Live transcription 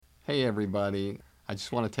Hey everybody, I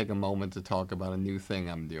just want to take a moment to talk about a new thing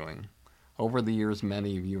I'm doing. Over the years,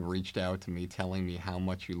 many of you have reached out to me telling me how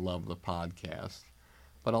much you love the podcast,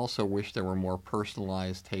 but also wish there were more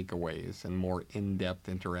personalized takeaways and more in-depth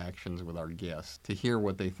interactions with our guests to hear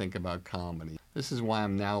what they think about comedy. This is why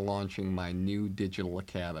I'm now launching my new digital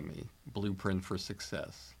academy, Blueprint for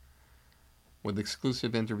Success. With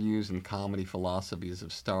exclusive interviews and comedy philosophies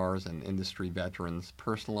of stars and industry veterans,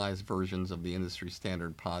 personalized versions of the industry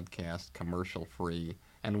standard podcast, commercial-free,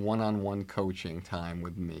 and one-on-one coaching time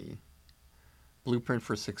with me. Blueprint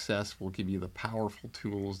for Success will give you the powerful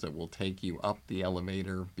tools that will take you up the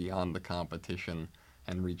elevator beyond the competition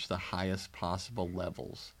and reach the highest possible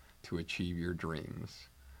levels to achieve your dreams.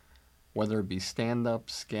 Whether it be stand-up,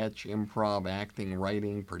 sketch, improv, acting,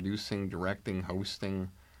 writing, producing, directing,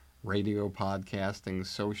 hosting, radio podcasting,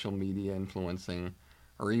 social media influencing,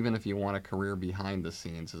 or even if you want a career behind the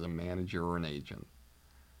scenes as a manager or an agent.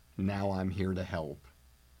 Now I'm here to help,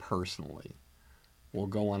 personally. We'll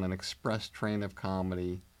go on an express train of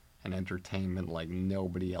comedy and entertainment like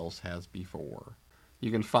nobody else has before.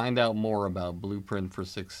 You can find out more about Blueprint for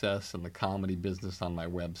Success and the comedy business on my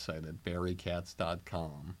website at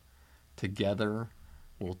barrykatz.com. Together,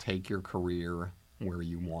 we'll take your career where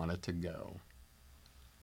you want it to go.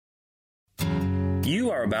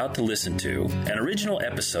 You are about to listen to an original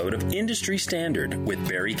episode of Industry Standard with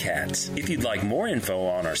Barry Katz. If you'd like more info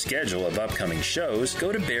on our schedule of upcoming shows,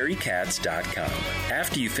 go to barrykatz.com.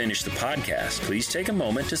 After you finish the podcast, please take a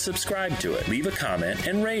moment to subscribe to it, leave a comment,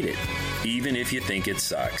 and rate it, even if you think it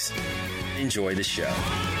sucks. Enjoy the show.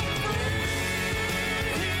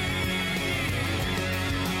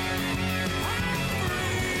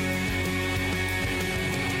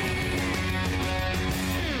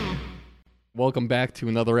 Welcome back to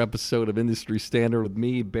another episode of Industry Standard with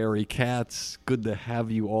me, Barry Katz. Good to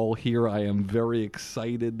have you all here. I am very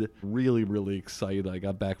excited, really excited. I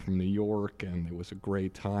got back from New York, and it was a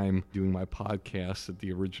great time doing my podcast at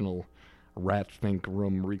the original Rat Fink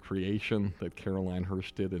Room recreation that Caroline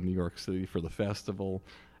Hirsch did in New York City for the festival.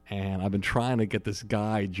 And I've been trying to get this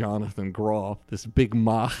guy, Jonathan Groff, this big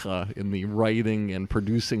macha in the writing and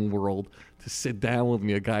producing world, to sit down with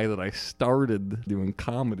me, a guy that I started doing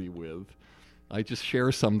comedy with. I just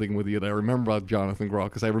share something with you that I remember about Jonathan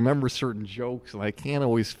Groff, because I remember certain jokes, and I can't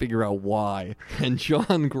always figure out why. And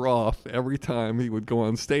John Groff, every time he would go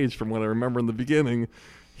on stage, from what I remember in the beginning,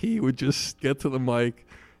 he would just get to the mic,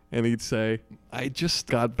 and he'd say, I just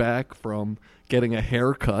got back from getting a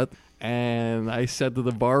haircut, and I said to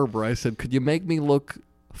the barber, I said, could you make me look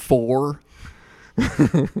 4?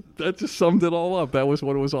 That just summed it all up. That was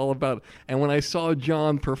what it was all about. And when I saw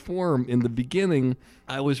John perform in the beginning,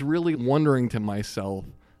 I was really wondering to myself,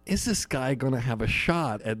 is this guy going to have a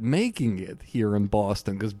shot at making it here in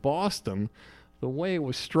Boston? Because Boston, the way it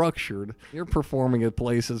was structured, you're performing at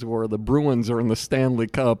places where the Bruins are in the Stanley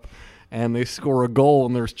Cup and they score a goal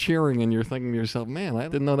and there's cheering, and you're thinking to yourself, man, I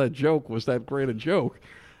didn't know that joke was that great a joke.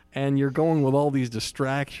 And you're going with all these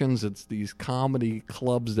distractions. It's these comedy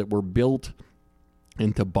clubs that were built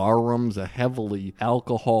into barrooms, a heavily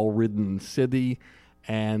alcohol-ridden city.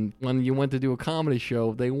 And when you went to do a comedy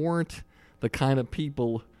show, they weren't the kind of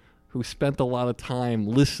people who spent a lot of time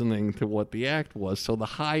listening to what the act was. So the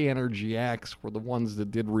high-energy acts were the ones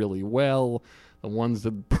that did really well, the ones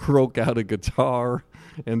that broke out a guitar.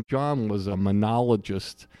 And John was a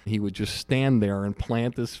monologist. He would just stand there and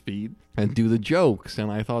plant his feet and do the jokes. And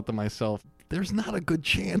I thought to myself, there's not a good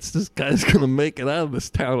chance this guy's going to make it out of this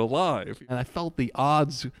town alive. And I felt the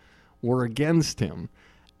odds were against him.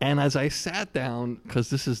 And as I sat down, because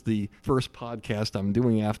this is the first podcast I'm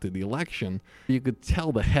doing after the election, you could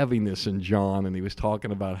tell the heaviness in John, and he was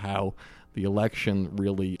talking about how the election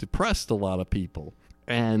really depressed a lot of people.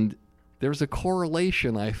 And there's a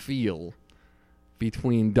correlation, I feel,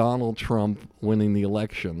 between Donald Trump winning the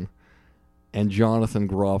election and Jonathan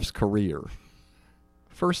Groff's career.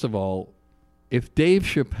 First of all, if Dave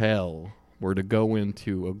Chappelle were to go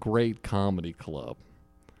into a great comedy club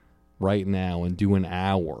right now and do an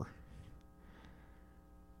hour,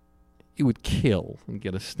 he would kill and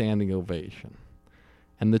get a standing ovation.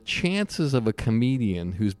 And the chances of a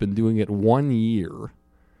comedian who's been doing it 1 year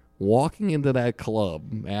walking into that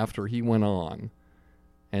club after he went on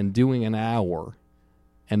and doing an hour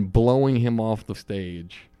and blowing him off the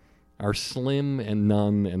stage are slim and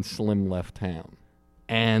none, and slim left town.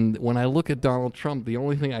 And when I look at Donald Trump, the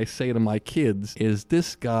only thing I say to my kids is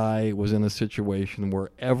this guy was in a situation where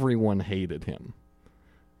everyone hated him.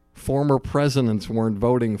 Former presidents weren't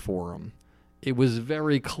voting for him. It was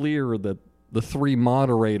very clear that the 3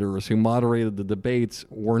 moderators who moderated the debates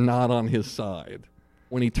were not on his side.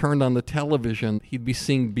 When he turned on the television, he'd be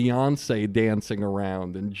seeing Beyonce dancing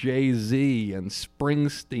around and Jay-Z and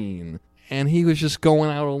Springsteen. And he was just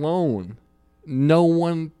going out alone. No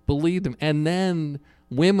one believed him. And then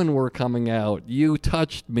women were coming out. You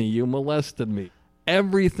touched me. You molested me.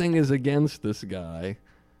 Everything is against this guy.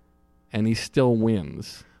 And he still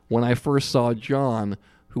wins. When I first saw John,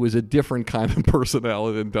 who is a different kind of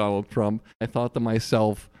personality than Donald Trump, I thought to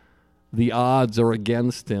myself, the odds are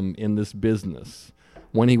against him in this business.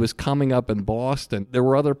 When he was coming up in Boston, there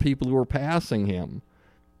were other people who were passing him,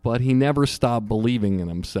 but he never stopped believing in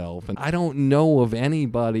himself. And I don't know of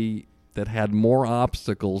anybody that had more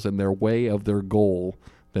obstacles in their way of their goal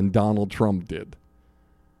than Donald Trump did.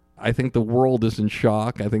 I think the world is in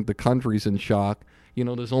shock. I think the country's in shock. You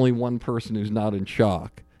know, there's only one person who's not in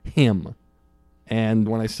shock, him. And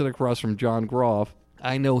when I sit across from John Groff,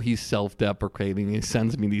 I know he's self-deprecating. He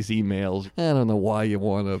sends me these emails. I don't know why you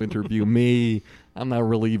want to interview me. I'm not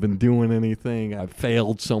really even doing anything. I've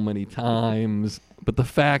failed so many times. But the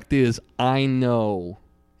fact is, I know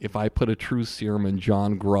if I put a truth serum in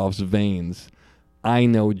John Groff's veins, I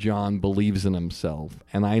know John believes in himself.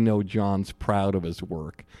 And I know John's proud of his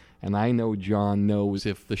work. And I know John knows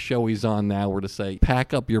if the show he's on now were to say,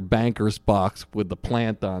 pack up your banker's box with the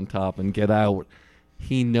plant on top and get out,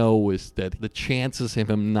 he knows that the chances of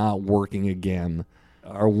him not working again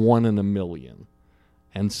are 1 in a million.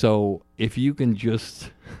 And so if you can just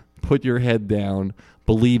put your head down,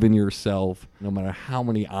 believe in yourself, no matter how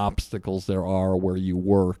many obstacles there are where you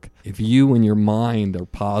work, if you in your mind are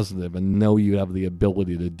positive and know you have the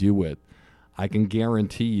ability to do it, I can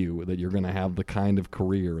guarantee you that you're going to have the kind of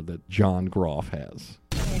career that John Groff has.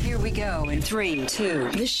 Here we go in 3,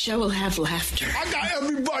 2. This show will have laughter. I got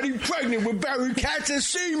everybody pregnant with Barry Katz and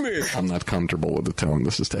semen. I'm not comfortable with the tone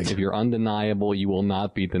this is taking. If you're undeniable, you will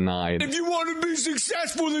not be denied. If you want to be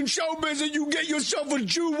successful in show business, you get yourself a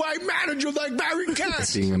Jew white manager like Barry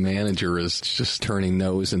Katz. Being a manager is just turning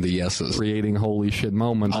no's into yeses. Creating holy shit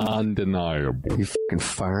moments. Undeniable. You fucking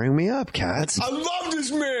firing me up, Katz. I love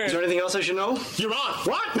this man. Is there anything else I should know? You're on.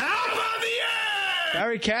 What? Now? I'm on the air.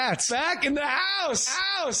 Barry Katz. Back in the house.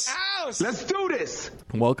 Let's do this.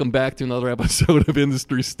 Welcome back to another episode of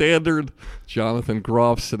Industry Standard. Jonathan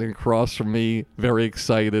Groff sitting across from me, very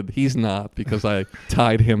excited. He's not, because I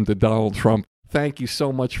tied him to Donald Trump. Thank you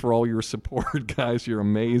so much for all your support, guys. You're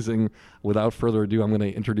amazing. Without further ado, I'm going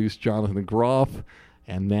to introduce Jonathan Groff,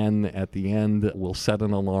 and then at the end, we'll set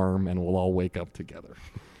an alarm and we'll all wake up together.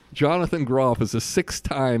 Jonathan Groff is a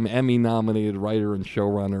 6-time Emmy-nominated writer and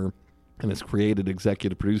showrunner, and has created,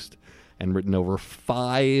 executive produced, and written over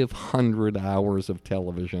 500 hours of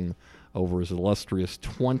television over his illustrious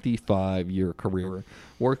 25-year career,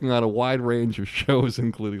 working on a wide range of shows,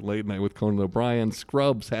 including Late Night with Conan O'Brien,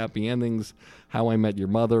 Scrubs, Happy Endings, How I Met Your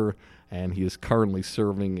Mother, and he is currently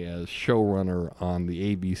serving as showrunner on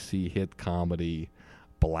the ABC hit comedy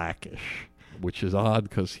Blackish, which is odd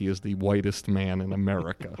because he is the whitest man in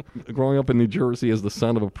America. Growing up in New Jersey as the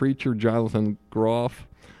son of a preacher, Jonathan Groff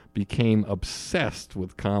became obsessed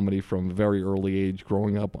with comedy from a very early age,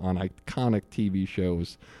 growing up on iconic TV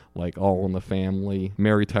shows like All in the Family,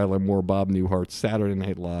 Mary Tyler Moore, Bob Newhart, Saturday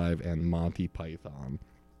Night Live, and Monty Python.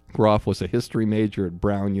 Groff was a history major at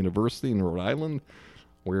Brown University in Rhode Island,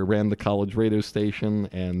 where he ran the college radio station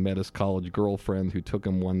and met his college girlfriend, who took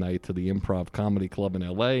him one night to the Improv Comedy Club in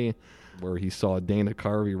L.A., where he saw Dana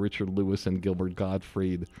Carvey, Richard Lewis, and Gilbert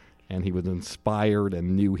Gottfried, and he was inspired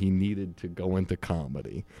and knew he needed to go into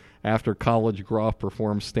comedy. After college, Groff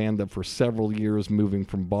performed stand-up for several years, moving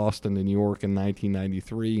from Boston to New York in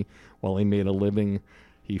 1993. While he made a living,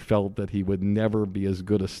 he felt that he would never be as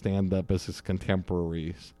good a stand-up as his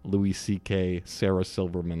contemporaries, Louis C.K., Sarah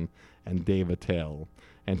Silverman, and Dave Attell,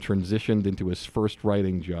 and transitioned into his first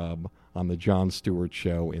writing job on The Jon Stewart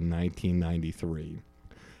Show in 1993.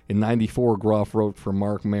 In 1994, Groff wrote for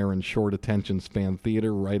Marc Maron's short attention span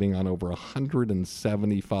theater, writing on over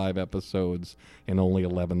 175 episodes in only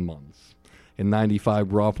 11 months. In 1995,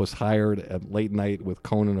 Groff was hired at Late Night with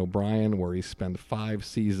Conan O'Brien, where he spent 5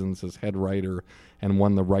 seasons as head writer and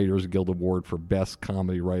won the Writers Guild Award for Best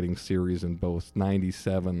Comedy Writing Series in both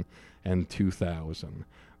 1997 and 2000.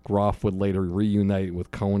 Groff would later reunite with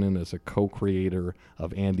Conan as a co-creator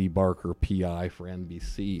of Andy Barker PI for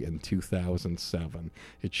NBC in 2007.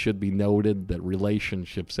 It should be noted that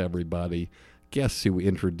relationships, everybody, guess who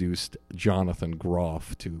introduced Jonathan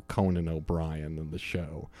Groff to Conan O'Brien in the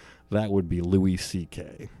show? That would be Louis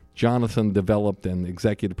C.K. Jonathan developed and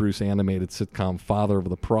executive produced animated sitcom Father of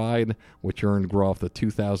the Pride, which earned Groff the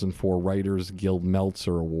 2004 Writers Guild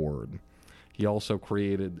Meltzer Award. He also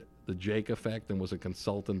created The Jake Effect and was a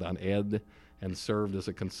consultant on Ed and served as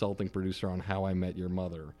a consulting producer on How I Met Your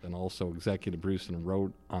Mother, and also executive produced and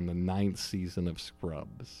wrote on the 9th season of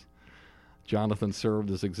Scrubs. Jonathan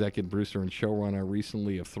served as executive producer and showrunner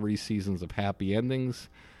recently of 3 seasons of Happy Endings,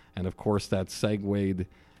 and of course that segued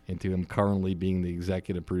into him currently being the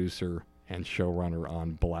executive producer and showrunner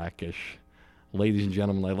on Blackish. Ladies and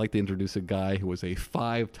gentlemen, I'd like to introduce a guy who was a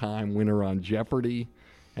 5-time winner on Jeopardy!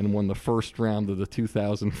 And won the first round of the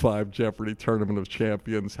 2005 Jeopardy! Tournament of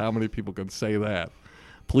Champions. How many people can say that?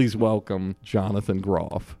 Please welcome Jonathan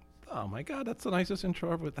Groff. Oh, my God, that's the nicest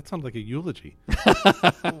intro ever. That sounds like a eulogy.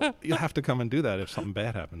 You'll have to come and do that if something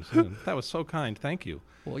bad happens. That was so kind. Thank you.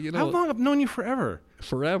 Well, you know, how long? I've known you forever.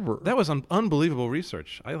 Forever. That was unbelievable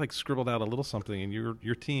research. I scribbled out a little something, and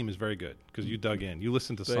your team is very good because you dug in. You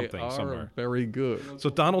listened to something somewhere. Very good. So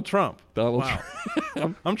Donald Trump. Wow.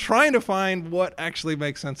 I'm trying to find what actually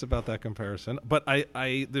makes sense about that comparison, but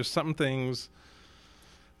I there's some things.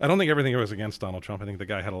 I don't think everything was against Donald Trump. I think the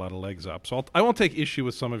guy had a lot of legs up. So I won't take issue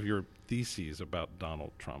with some of your theses about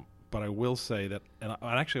Donald Trump, but I will say that, and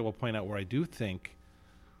I actually will point out where I do think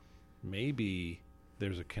maybe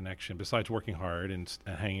there's a connection, besides working hard and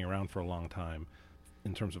hanging around for a long time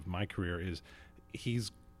in terms of my career, is he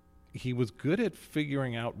was good at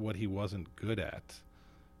figuring out what he wasn't good at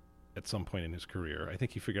some point in his career. I think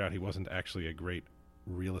he figured out he wasn't actually a great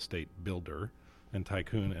real estate builder and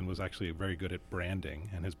tycoon, and was actually very good at branding,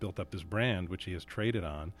 and has built up this brand which he has traded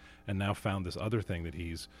on, and now found this other thing that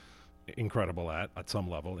he's incredible at some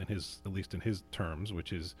level, at least in his terms,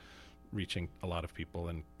 which is reaching a lot of people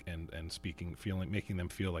and speaking, making them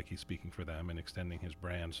feel like he's speaking for them and extending his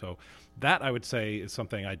brand. So that, I would say, is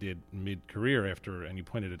something I did mid-career after, and you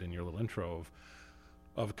pointed it in your little intro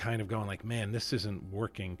of kind of going like, man, this isn't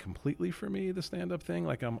working completely for me, the stand-up thing.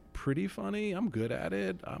 Like, I'm pretty funny. I'm good at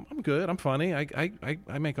it. I'm good. I'm funny.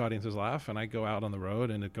 I make audiences laugh, and I go out on the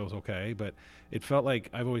road, and it goes okay. But it felt like,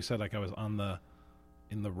 I've always said, like I was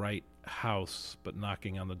in the right house, but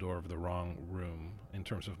knocking on the door of the wrong room in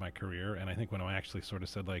terms of my career. And I think when I actually sort of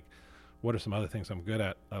said, like, what are some other things I'm good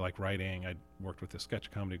at? I like writing. I worked with the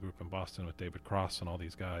sketch comedy group in Boston with David Cross and all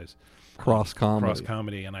these guys. Cross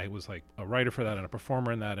comedy. And I was like a writer for that and a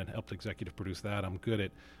performer in that, and helped executive produce that. I'm good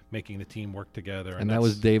at making the team work together. And that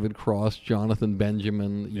was David Cross, Jonathan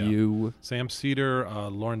Benjamin, you. Sam Cedar,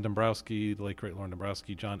 Lauren Dombrowski, the late great Lauren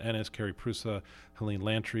Dombrowski, John Ennis, Carrie Prusa, Helene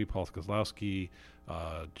Lantry, Paul Kozlowski,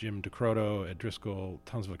 Jim DeCroto, Ed Driscoll,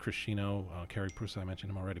 tons of Chris Chino, Carrie Prusa, I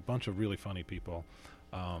mentioned him already. A bunch of really funny people.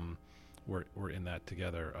 We're in that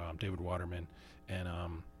together, David Waterman, and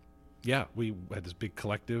we had this big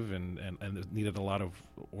collective and it needed a lot of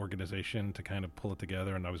organization to kind of pull it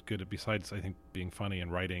together, and I was good at, besides I think being funny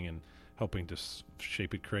and writing and helping to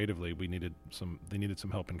shape it creatively, they needed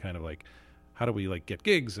some help in kind of like, how do we like get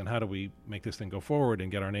gigs, and how do we make this thing go forward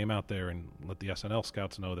and get our name out there and let the SNL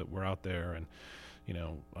scouts know that we're out there, and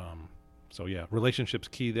relationships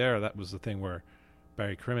key there. That was the thing where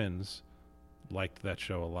Barry Crimmins liked that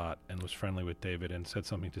show a lot and was friendly with David and said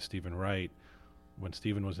something to Stephen Wright when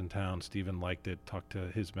Stephen was in town. Stephen liked it, talked to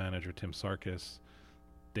his manager, Tim Sarkis.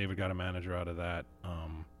 David got a manager out of that.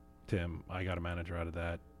 I got a manager out of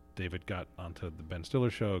that. David got onto the Ben Stiller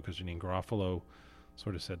show because Janine Garofalo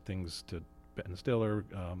sort of said things to Ben Stiller.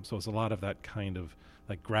 So it's a lot of that kind of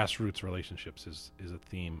like grassroots relationships is a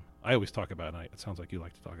theme I always talk about, and it sounds like you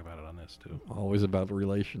like to talk about it on this too. Always about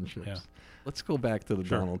relationships. Yeah. Let's go back to the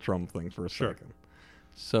Donald Trump thing for a second.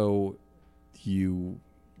 So you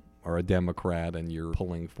are a Democrat and you're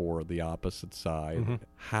pulling for the opposite side. Mm-hmm.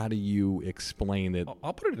 How do you explain it?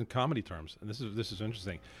 I'll put it in comedy terms, and this is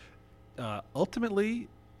interesting. Ultimately,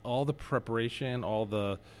 all the preparation, all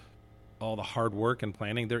the hard work and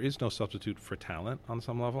planning, there is no substitute for talent on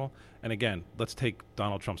some level. And again, let's take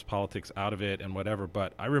Donald Trump's politics out of it and whatever,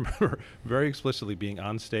 but I remember very explicitly being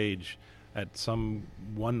on stage at some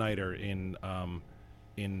one-nighter in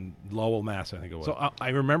Lowell, Mass, I think it was. So I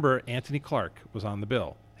remember Anthony Clark was on the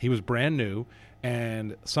bill. He was brand new,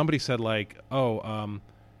 and somebody said like,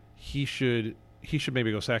 he should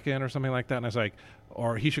maybe go second or something like that. And I was like,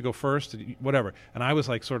 or he should go first, whatever. And I was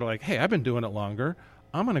like, sort of like, hey, I've been doing it longer.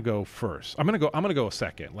 I'm going to go first. I'm going to go a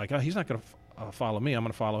second. Like, he's not going to follow me. I'm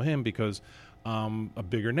going to follow him because I'm a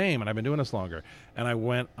bigger name and I've been doing this longer. And I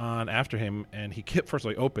went on after him, and he first of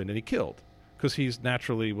all, he opened and he killed because he's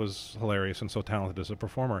naturally was hilarious and so talented as a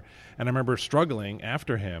performer. And I remember struggling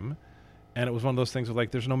after him, and it was one of those things of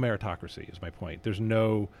like, there's no meritocracy is my point. There's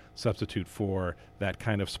no substitute for that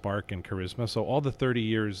kind of spark and charisma. So all the 30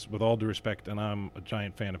 years, with all due respect, and I'm a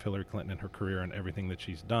giant fan of Hillary Clinton and her career and everything that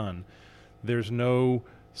she's done, there's no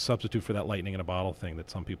substitute for that lightning in a bottle thing that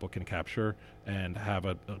some people can capture and have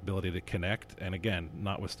an ability to connect. And again,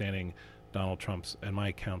 notwithstanding Donald Trump's, and my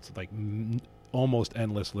accounts, like almost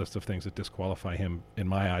endless list of things that disqualify him, in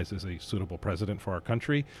my eyes, as a suitable president for our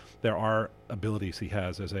country. There are abilities he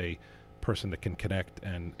has as a person that can connect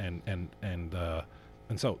and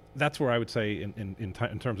so that's where I would say in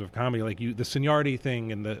terms of comedy, like the seniority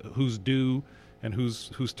thing and the who's due and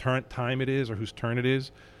whose time it is or whose turn it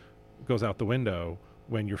is goes out the window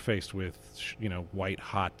when you're faced with white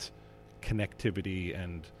hot connectivity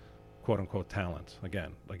and quote unquote talent.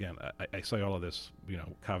 Again, I say all of this,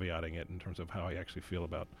 caveating it in terms of how I actually feel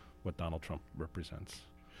about what Donald Trump represents.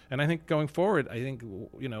 And I think going forward,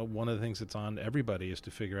 one of the things that's on everybody is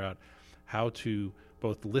to figure out how to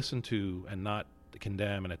both listen to and not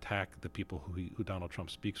condemn and attack the people who Donald Trump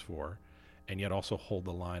speaks for, and yet also hold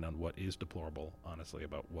the line on what is deplorable, honestly,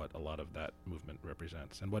 about what a lot of that movement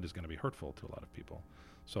represents and what is going to be hurtful to a lot of people.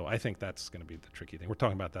 So I think that's going to be the tricky thing. We're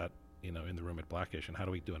talking about that, in the room at Blackish, and how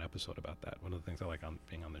do we do an episode about that? One of the things I like on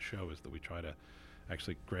being on the show is that we try to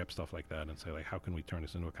actually grab stuff like that and say, like, how can we turn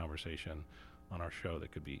this into a conversation on our show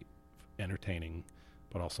that could be entertaining,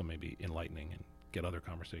 but also maybe enlightening and get other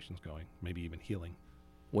conversations going, maybe even healing.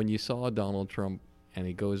 When you saw Donald Trump and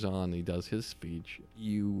he goes on, he does his speech,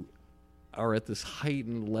 you are at this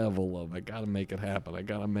heightened level of, I got to make it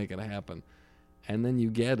happen. And then you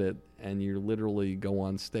get it, and you literally go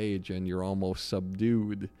on stage and you're almost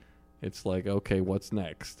subdued. It's like, okay, what's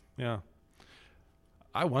next? Yeah.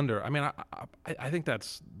 I wonder. I mean, I think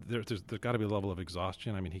there's got to be a level of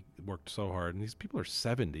exhaustion. I mean, he worked so hard, and these people are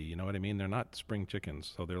 70. You know what I mean? They're not spring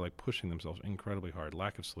chickens, so they're like pushing themselves incredibly hard.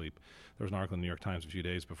 Lack of sleep. There was an article in the New York Times a few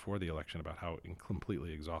days before the election about how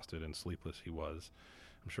completely exhausted and sleepless he was.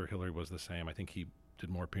 I'm sure Hillary was the same. I think he did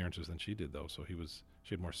more appearances than she did, though. So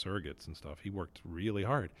she had more surrogates and stuff. He worked really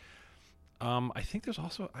hard. I think there's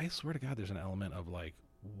also, I swear to God, there's an element of like,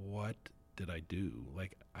 what did I do?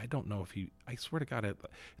 Like, I don't know if I swear to God,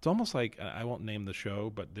 it's almost like, I won't name the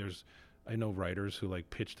show, but I know writers who like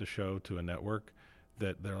pitch the show to a network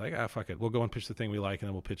that they're like, fuck it, we'll go and pitch the thing we like, and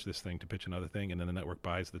then we'll pitch this thing to pitch another thing, and then the network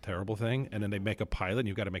buys the terrible thing, and then they make a pilot, and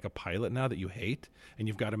you've got to make a pilot now that you hate, and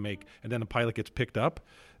you've got to make, and then the pilot gets picked up,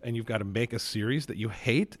 and you've got to make a series that you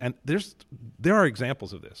hate, and there are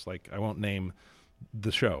examples of this. Like, I won't name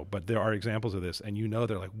the show, but there are examples of this, and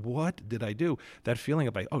they're like, what did I do? That feeling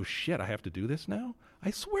of like, oh shit, I have to do this now?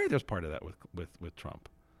 I swear there's part of that with Trump.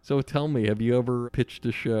 So tell me, have you ever pitched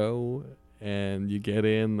a show and you get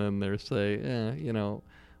in and they say,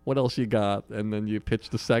 what else you got? And then you pitch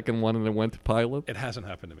the second one and it went to pilot? It hasn't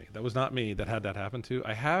happened to me. That was not me that had that happen to.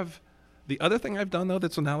 I have, the other thing I've done though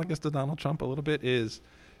that's analogous to Donald Trump a little bit is,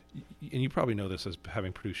 and you probably know this as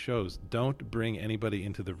having produced shows, don't bring anybody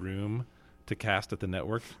into the room to cast at the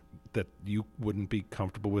network that you wouldn't be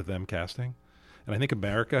comfortable with them casting. And I think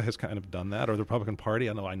America has kind of done that, or the Republican Party.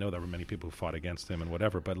 I know there were many people who fought against him and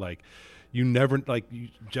whatever, but like,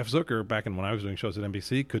 Jeff Zucker, back when I was doing shows at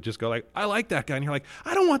NBC, could just go like, I like that guy. And you're like,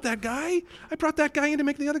 I don't want that guy. I brought that guy in to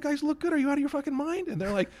make the other guys look good. Are you out of your fucking mind? And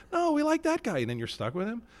they're like, no, we like that guy. And then you're stuck with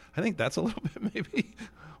him. I think that's a little bit maybe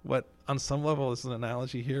what, on some level, is an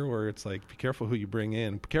analogy here where it's like, be careful who you bring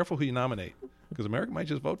in. Be careful who you nominate, because America might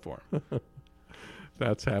just vote for him.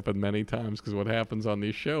 That's happened many times, because what happens on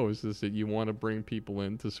these shows is that you want to bring people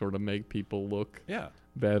in to sort of make people look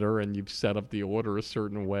better, and you've set up the order a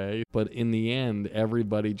certain way. But in the end,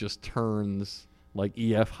 everybody just turns like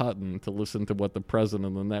E.F. Hutton to listen to what the president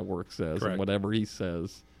of the network says. Correct. And whatever he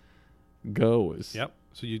says goes. Yep.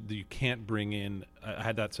 So you can't bring in, I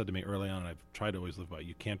had that said to me early on, and I've tried to always live by it.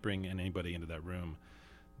 You can't bring in anybody into that room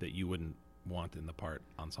that you wouldn't want in the part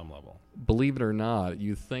on some level. Believe it or not,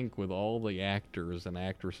 you think with all the actors and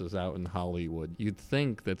actresses out in Hollywood, you'd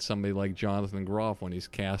think that somebody like Jonathan Groff, when he's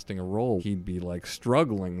casting a role, he'd be like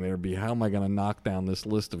struggling. There'd be, how am I going to knock down this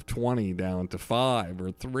list of 20 down to 5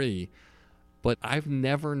 or 3? But I've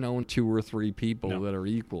never known 2 or 3 people that are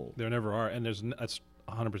equal. There never are, and that's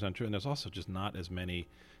 100% true. And there's also just not as many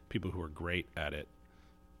people who are great at it.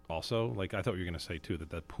 Also, like, I thought you were going to say too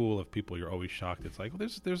that pool of people, you're always shocked. It's like, well,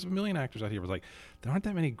 there's a million actors out here. It was like, there aren't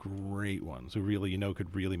that many great ones who really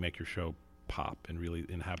could really make your show pop and really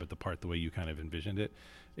inhabit the part the way you kind of envisioned it.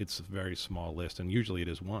 It's a very small list, and usually it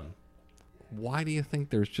is one. Why do you think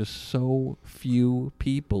there's just so few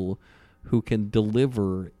people who can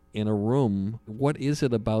deliver in a room? What is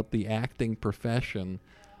it about the acting profession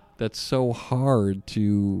that's so hard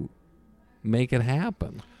to make it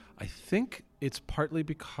happen? I think it's partly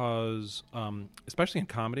because, especially in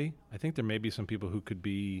comedy, I think there may be some people who could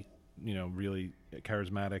be, really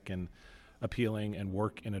charismatic and appealing and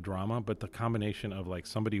work in a drama, but the combination of like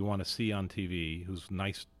somebody you want to see on TV who's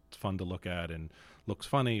nice, fun to look at, and looks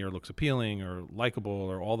funny or looks appealing or likable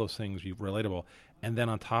or all those things, relatable, and then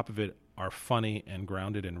on top of it are funny and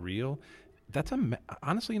grounded and real, that's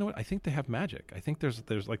honestly, you know what? I think they have magic. I think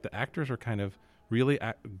there's like the actors are kind of really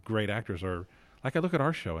great actors. Or like I look at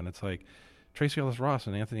our show and it's like Tracy Ellis Ross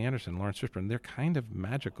and Anthony Anderson, Lawrence Fishburne. They're kind of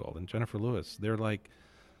magical, and Jennifer Lewis. They're like,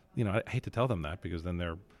 you know, I hate to tell them that because then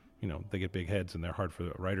they're, you know, they get big heads and they're hard for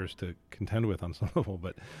the writers to contend with on some level.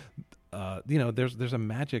 But you know, there's a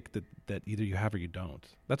magic that either you have or you don't.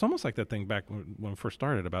 That's almost like that thing back when we first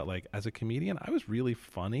started about like as a comedian, I was really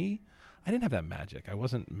funny. I didn't have that magic. I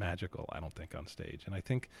wasn't magical, I don't think, on stage. And I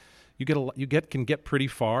think you can get pretty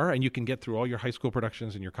far, and you can get through all your high school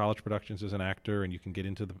productions and your college productions as an actor, and you can get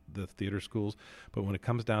into the theater schools. But when it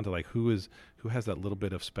comes down to like who has that little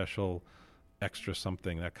bit of special extra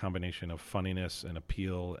something, that combination of funniness and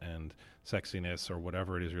appeal and sexiness or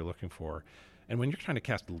whatever it is you're looking for. And when you're trying to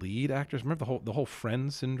cast lead actors, remember the whole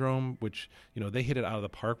Friends syndrome, which, you know, they hit it out of the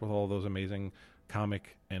park with all those amazing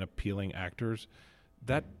comic and appealing actors.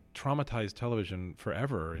 That traumatized television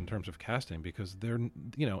forever in terms of casting, because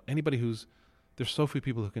there's so few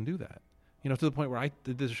people who can do that. You know, to the point where I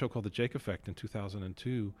did a show called The Jake Effect in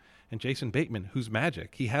 2002, and Jason Bateman, who's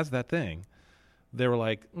magic, he has that thing. They were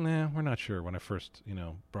like, nah, we're not sure when I first, you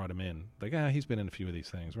know, brought him in. Like, he's been in a few of these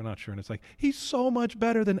things. We're not sure. And it's like, he's so much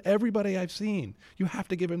better than everybody I've seen. You have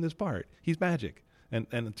to give him this part. He's magic. And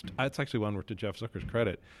it's actually one where, to Jeff Zucker's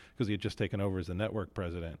credit, because he had just taken over as the network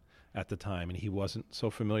president at the time, and he wasn't so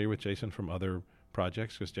familiar with Jason from other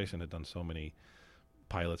projects, because Jason had done so many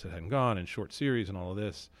pilots that hadn't gone and short series and all of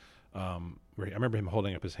this. I remember him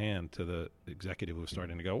holding up his hand to the executive who was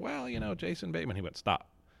starting to go, well, you know, Jason Bateman. He went, stop.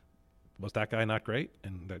 Was that guy not great?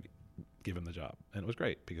 And that give him the job. And it was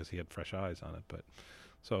great because he had fresh eyes on it. But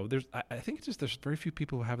so I think it's just there's very few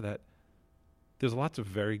people who have that. There's lots of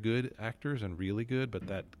very good actors and really good, but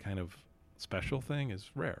that kind of special thing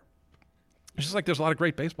is rare. It's just like there's a lot of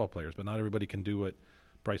great baseball players, but not everybody can do what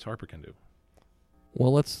Bryce Harper can do.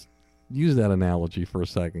 Well, let's use that analogy for a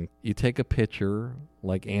second. You take a pitcher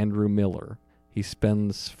like Andrew Miller. He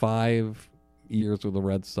spends 5 years with the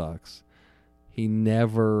Red Sox. He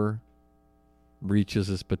never reaches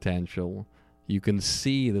his potential. You can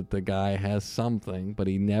see that the guy has something, but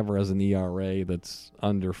he never has an ERA that's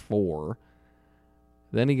under 4.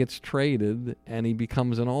 Then he gets traded, and he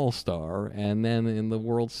becomes an all-star, and then in the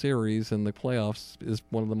World Series and the playoffs is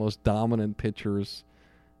one of the most dominant pitchers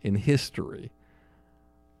in history.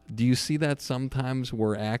 Do you see that sometimes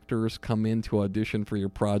where actors come in to audition for your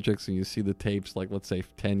projects and you see the tapes, like let's say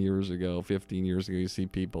 10 years ago, 15 years ago, you see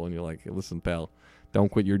people and you're like, hey, listen, pal,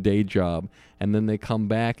 don't quit your day job. And then they come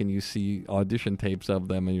back and you see audition tapes of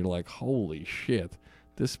them and you're like, holy shit,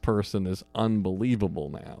 this person is unbelievable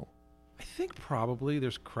now. I think probably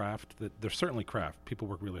there's certainly craft. People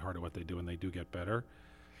work really hard at what they do and they do get better.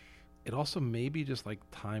 It also may be just like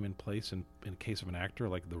time and place in case of an actor,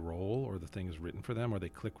 like the role or the thing is written for them, or they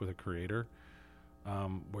click with a creator,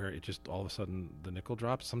 where it just all of a sudden the nickel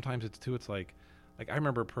drops. Sometimes it's like I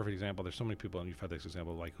remember a perfect example. There's so many people, and you've had this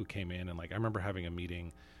example, like who came in, and like I remember having a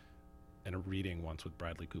meeting and a reading once with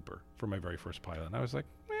Bradley Cooper for my very first pilot, and I was like,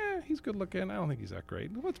 he's good looking. I don't think he's that great.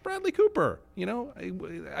 What's Bradley Cooper? You know,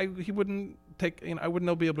 he wouldn't take. You know, I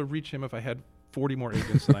wouldn't be able to reach him if I had 40 more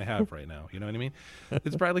agents than I have right now. You know what I mean?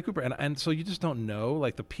 It's Bradley Cooper. And so you just don't know.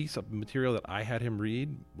 Like the piece of material that I had him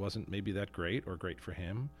read wasn't maybe that great or great for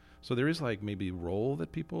him. So there is like maybe role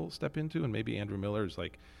that people step into, and maybe Andrew Miller is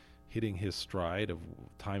like hitting his stride of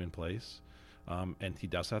time and place. And he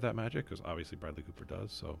does have that magic because obviously Bradley Cooper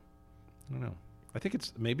does. So I don't know. I think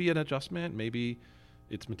it's maybe an adjustment. Maybe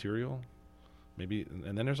it's material. Maybe.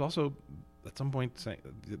 And then there's also at some point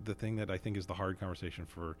the thing that I think is the hard conversation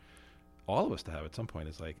for all of us to have at some point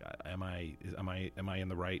is like, am I in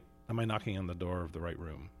the right? Am I knocking on the door of the right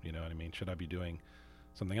room? You know what I mean? Should I be doing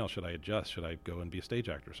something else? Should I adjust? Should I go and be a stage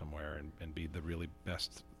actor somewhere and be the really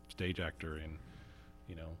best stage actor in,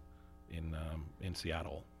 you know, in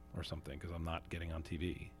Seattle or something because I'm not getting on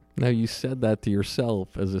TV? Now you said that to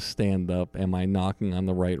yourself as a stand-up. Am I knocking on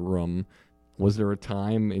the right room? Was there a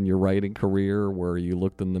time in your writing career where you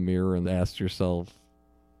looked in the mirror and asked yourself,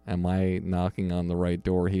 am I knocking on the right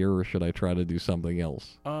door here, or should I try to do something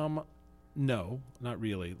else? No, not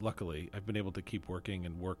really. Luckily, I've been able to keep working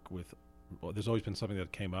and work with. Well, there's always been something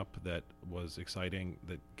that came up that was exciting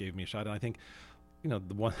that gave me a shot. And I think, you know,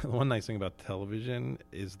 the one nice thing about television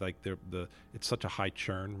is like it's such a high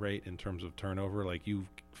churn rate in terms of turnover. Like you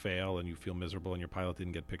fail and you feel miserable and your pilot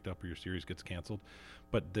didn't get picked up or your series gets canceled.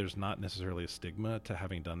 But there's not necessarily a stigma to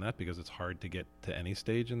having done that because it's hard to get to any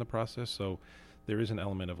stage in the process. So there is an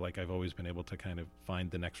element of like I've always been able to kind of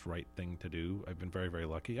find the next right thing to do. I've been very, very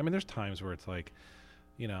lucky. I mean, there's times where it's like,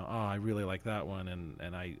 I really like that one, and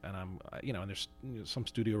there's some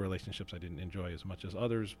studio relationships I didn't enjoy as much as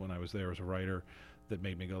others when I was there as a writer, that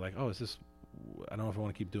made me go like, I don't know if I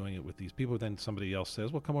want to keep doing it with these people. Then somebody else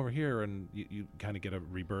says, well, come over here, and you kind of get a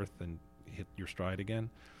rebirth and hit your stride again.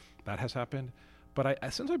 That has happened. But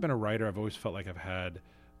since I've been a writer, I've always felt like I've had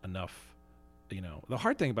enough. The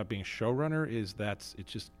hard thing about being a showrunner is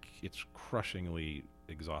it's crushingly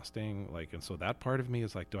exhausting. And so that part of me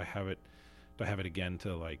is like, do I have it again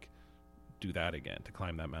to do that again, to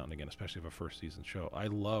climb that mountain again, especially of a first season show. I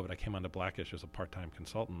love it. I came onto Blackish as a part-time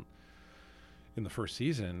consultant in the first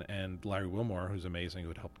season, and Larry Wilmore, who's amazing, who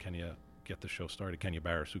had helped Kenya get the show started, Kenya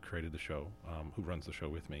Barris, who created the show, who runs the show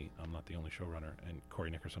with me. I'm not the only showrunner, and Corey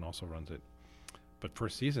Nickerson also runs it. But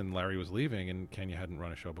first season, Larry was leaving, and Kenya hadn't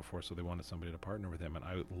run a show before, so they wanted somebody to partner with him. And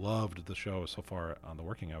I loved the show so far on the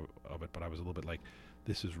working of it, but I was a little bit like,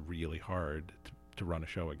 this is really hard to run a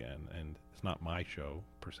show again, and it's not my show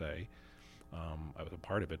per se. I was a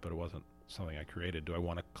part of it, but it wasn't something I created. Do I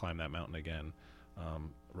want to climb that mountain again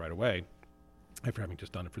right away after having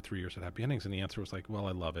just done it for 3 years at Happy Endings? And the answer was like, well,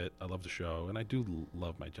 I love it. I love the show, and I do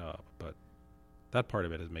love my job. But that part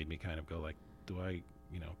of it has made me kind of go like,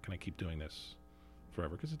 can I keep doing this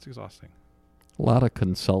forever? Because it's exhausting. A lot of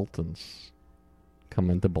consultants come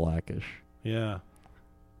into Blackish. Yeah.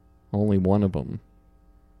 Only one of them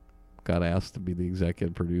got asked to be the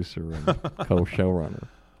executive producer and co-showrunner.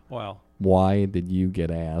 Wow. Why did you get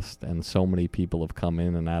asked? And so many people have come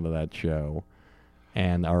in and out of that show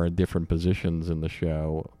and are in different positions in the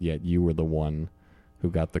show, yet you were the one who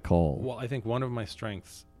got the call. Well, I think one of my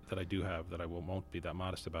strengths that I do have that I won't be that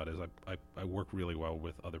modest about is I work really well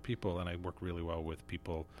with other people, and I work really well with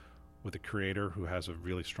people, with a creator who has a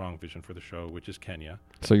really strong vision for the show, which is Kenya.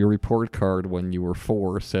 So your report card when you were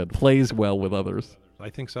 4 said, plays well with others. I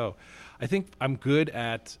think so. I think I'm good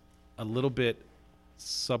at a little bit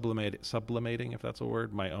sublimating, if that's a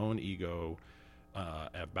word, my own ego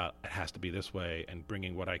about it has to be this way, and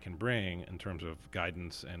bringing what I can bring in terms of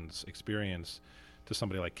guidance and experience to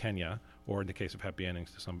somebody like Kenya, or in the case of Happy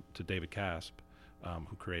Endings, to David Casp,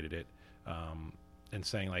 who created it, and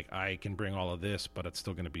saying like, I can bring all of this, but it's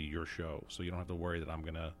still going to be your show, so you don't have to worry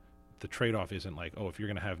that the trade-off isn't like, if you're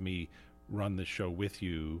going to have me run this show with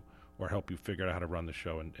you or help you figure out how to run the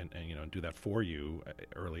show and do that for you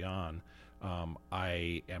early on,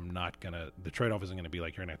 I am not going to, the trade-off isn't going to be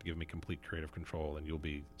like, you're going to have to give me complete creative control and you'll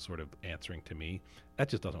be sort of answering to me. That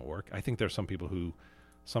just doesn't work. I think there's some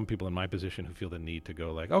people in my position who feel the need to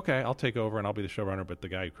go like, okay, I'll take over and I'll be the showrunner, but the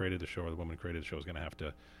guy who created the show or the woman who created the show is going to have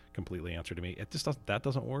to completely answer to me. That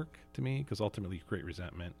doesn't work to me, because ultimately you create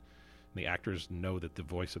resentment. And the actors know that the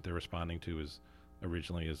voice that they're responding to is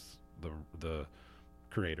the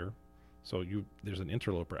creator. So there's an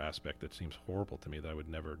interloper aspect that seems horrible to me that I would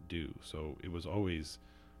never do. So it was always,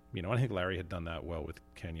 I think Larry had done that well with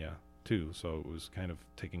Kenya too. So it was kind of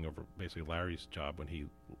taking over basically Larry's job when he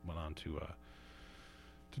went on to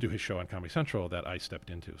do his show on Comedy Central that I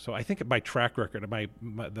stepped into. So I think my track record,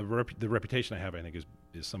 the reputation I have, I think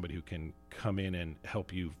is somebody who can come in and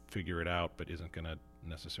help you figure it out, but isn't going to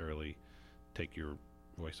necessarily take your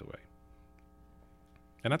voice away.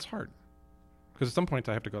 And that's hard. Because at some point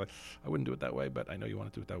I have to go like, I wouldn't do it that way, but I know you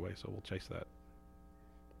want to do it that way, so we'll chase that.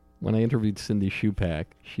 When I interviewed Cindy Shupak,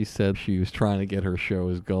 she said she was trying to get her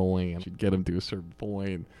shows going, and she'd get them to a certain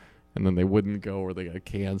point, and then they wouldn't go or they got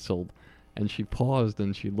canceled. And she paused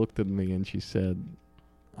and she looked at me and she said,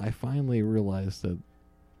 I finally realized that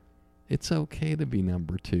it's okay to be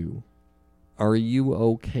number 2. Are you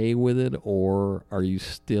okay with it, or are you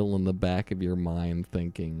still in the back of your mind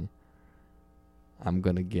thinking, I'm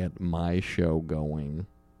going to get my show going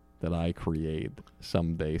that I create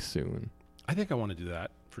someday soon? I think I want to do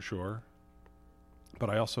that for sure.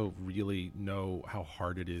 But I also really know how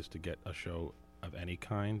hard it is to get a show of any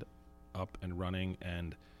kind up and running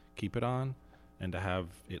and keep it on, and to have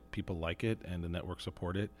people like it and the network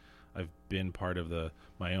support it. I've been part of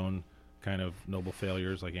my own kind of noble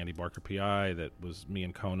failures, like Andy Barker PI, that was me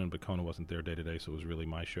and Conan, but Conan wasn't there day to day, so it was really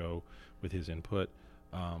my show with his input.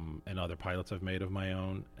 And other pilots I've made of my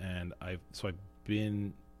own, and I've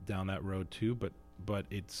been down that road too. But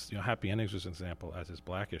it's Happy Endings was an example, as is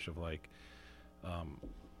Blackish, of like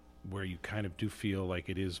where you kind of do feel like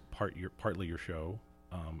it is partly your show,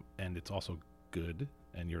 and it's also good,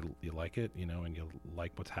 and you like it, and you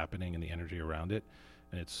like what's happening and the energy around it,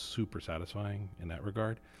 and it's super satisfying in that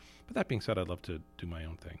regard. But that being said, I'd love to do my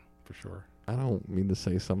own thing for sure. I don't mean to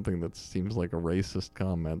say something that seems like a racist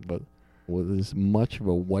comment, but with as much of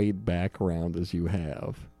a white background as you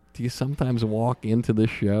have, do you sometimes walk into the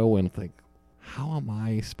show and think, how am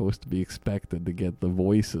I supposed to be expected to get the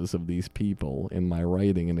voices of these people in my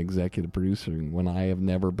writing and executive producing when I have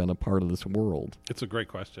never been a part of this world? It's a great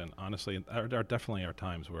question. Honestly, there definitely are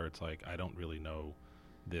times where it's like, I don't really know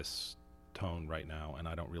this tone right now, and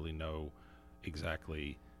I don't really know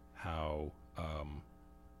exactly how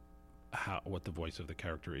what the voice of the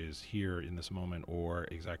character is here in this moment, or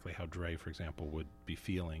exactly how Dre, for example, would be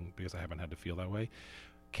feeling, because I haven't had to feel that way.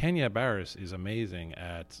 Kenya Barris is amazing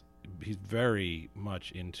he's very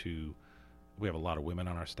much into, we have a lot of women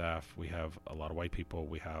on our staff, we have a lot of white people,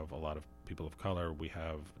 we have a lot of people of color, we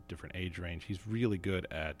have different age range. He's really good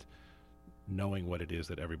at knowing what it is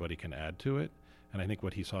that everybody can add to it. And I think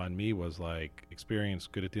what he saw in me was like experience,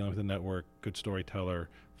 good at dealing with the network, good storyteller,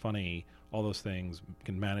 funny, all those things,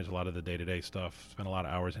 can manage a lot of the day-to-day stuff, spend a lot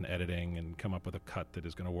of hours in editing and come up with a cut that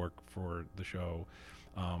is going to work for the show.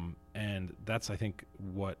 And that's, I think,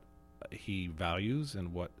 what he values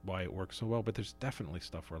and why it works so well. But there's definitely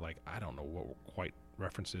stuff where, like, I don't know what quite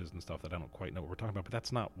references and stuff that I don't quite know what we're talking about, but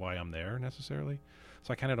that's not why I'm there necessarily.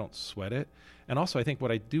 So I kind of don't sweat it. And also I think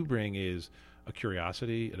what I do bring is a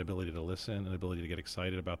curiosity, an ability to listen, an ability to get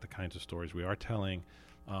excited about the kinds of stories we are telling.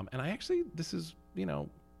 And I actually, this is,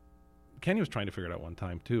 Kenya was trying to figure it out one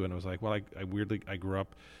time too. And I was like, well, I grew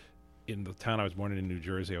up in the town I was born in New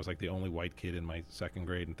Jersey. I was like the only white kid in my second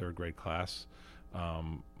grade and third grade class.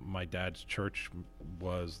 My dad's church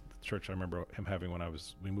was the church I remember him having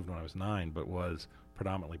we moved when I was 9, but was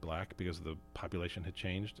predominantly black because the population had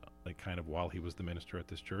changed, like kind of while he was the minister at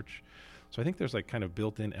this church. So I think there's like kind of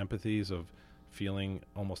built-in empathies of feeling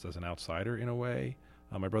almost as an outsider in a way.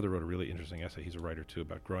 My brother wrote a really interesting essay, he's a writer too,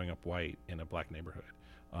 about growing up white in a black neighborhood,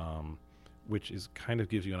 which is kind of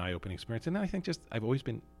gives you an eye-opening experience. And then I think just I've always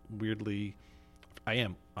been weirdly, I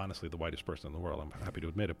am honestly the whitest person in the world, I'm happy to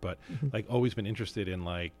admit it, but like always been interested in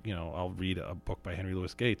like, I'll read a book by Henry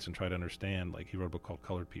Louis Gates and try to understand, like he wrote a book called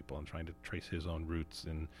Colored People and trying to trace his own roots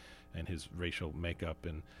and his racial makeup,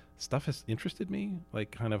 and stuff has interested me,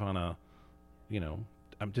 like kind of on a,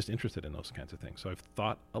 I'm just interested in those kinds of things. So I've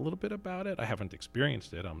thought a little bit about it. I haven't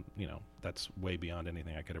experienced it. That's way beyond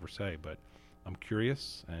anything I could ever say, but I'm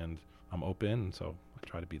curious and I'm open, and so I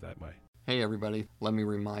try to be that way. Hey everybody, let me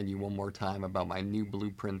remind you one more time about my new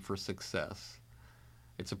Blueprint for Success.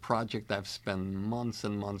 It's a project I've spent months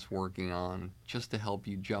and months working on just to help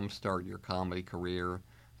you jumpstart your comedy career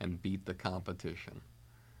and beat the competition.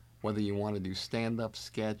 Whether you want to do stand-up,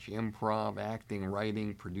 sketch, improv, acting,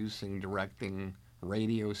 writing, producing, directing,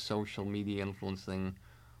 radio, social media influencing,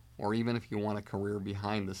 or even if you want a career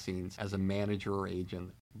behind the scenes as a manager or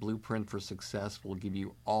agent, Blueprint for Success will give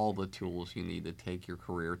you all the tools you need to take your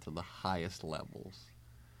career to the highest levels.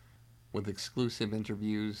 With exclusive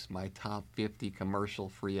interviews, my top 50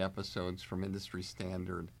 commercial-free episodes from Industry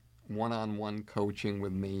Standard, one-on-one coaching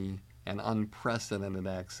with me, and unprecedented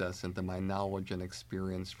access into my knowledge and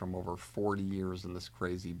experience from over 40 years in this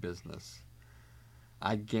crazy business.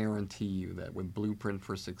 I guarantee you that with Blueprint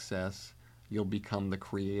for Success, you'll become the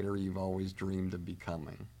creator you've always dreamed of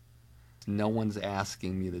becoming. No one's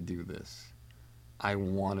asking me to do this. I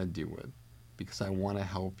want to do it because I want to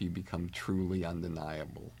help you become truly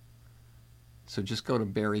undeniable. So just go to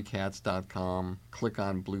barrykatz.com, click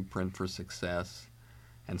on Blueprint for Success,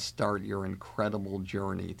 and start your incredible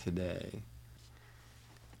journey today.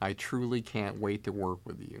 I truly can't wait to work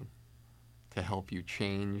with you to help you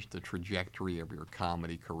change the trajectory of your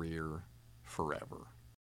comedy career forever.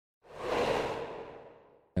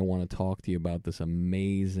 I want to talk to you about this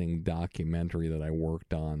amazing documentary that I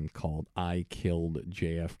worked on called I Killed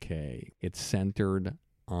JFK. It's centered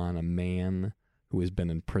on a man who has been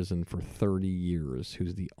in prison for 30 years,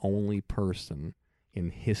 who's the only person in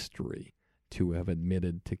history to have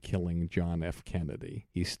admitted to killing John F. Kennedy.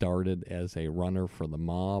 He started as a runner for the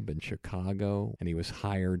mob in Chicago, and he was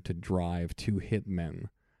hired to drive 2 hitmen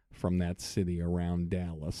from that city around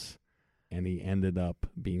Dallas. And he ended up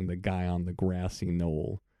being the guy on the grassy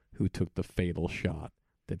knoll who took the fatal shot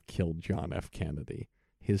that killed John F. Kennedy.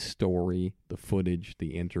 His story, the footage,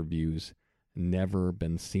 the interviews, never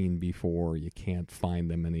been seen before. You can't find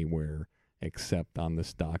them anywhere except on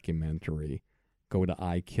this documentary. Go to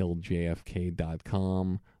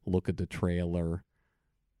ikilledjfk.com, look at the trailer,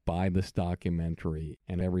 buy this documentary,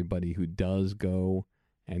 and everybody who does go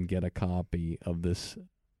and get a copy of this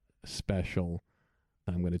special,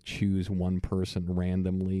 I'm going to choose one person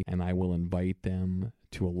randomly, and I will invite them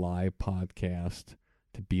to a live podcast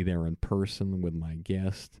to be there in person with my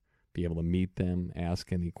guest, be able to meet them,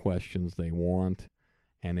 ask any questions they want.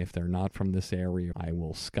 And if they're not from this area, I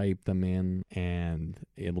will Skype them in, and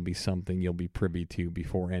it'll be something you'll be privy to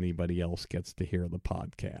before anybody else gets to hear the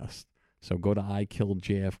podcast. So go to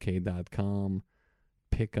ikilledjfk.com,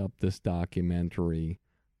 pick up this documentary.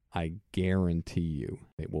 I guarantee you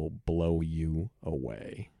it will blow you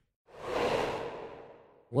away.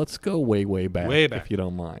 Let's go way back, if you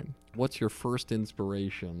don't mind. What's your first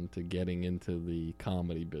inspiration to getting into the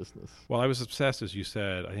comedy business? Well, I was obsessed, as you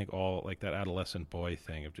said, I think all like that adolescent boy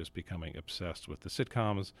thing of just becoming obsessed with the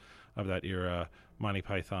sitcoms of that era, Monty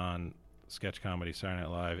Python, sketch comedy, Saturday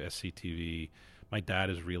Night Live, SCTV. My dad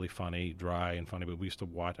is really funny, dry and funny, but we used to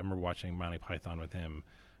watch, I remember watching Monty Python with him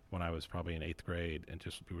when I was probably in 8th grade, and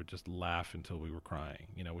we would just laugh until we were crying,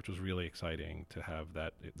 which was really exciting to have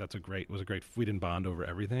that. We didn't bond over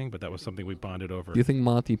everything, but that was something we bonded over. Do you think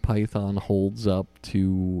Monty Python holds up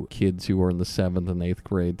to kids who are in the 7th and 8th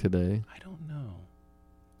grade today? I don't know.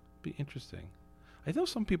 Be interesting. I know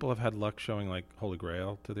some people have had luck showing like Holy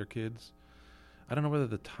Grail to their kids. I don't know whether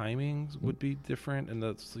the timings would be different, and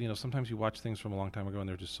sometimes you watch things from a long time ago and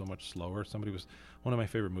they're just so much slower. One of my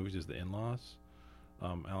favorite movies is The In-Laws.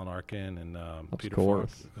 Alan Arkin and Peter Falk.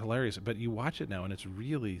 Hilarious. But you watch it now, and it's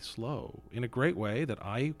really slow in a great way that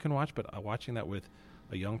I can watch, but watching that with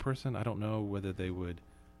a young person, I don't know whether they would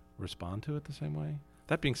respond to it the same way.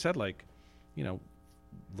 That being said, look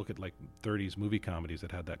at like 30s movie comedies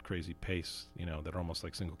that had that crazy pace, that are almost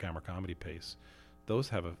like single-camera comedy pace. Those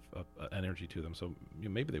have a energy to them, so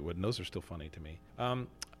maybe they would, and those are still funny to me. I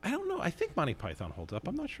don't know. I think Monty Python holds up.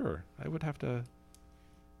 I'm not sure. I would have to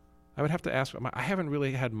ask. I haven't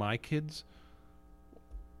really had my kids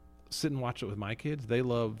sit and watch it with my kids. They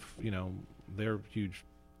love, they're huge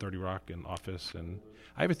 30 Rock and Office. And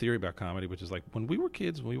I have a theory about comedy, which is like when we were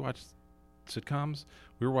kids, when we watched sitcoms,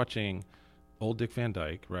 we were watching old Dick Van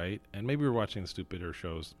Dyke, right? And maybe we were watching the stupider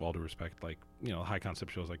shows, all due respect, like, high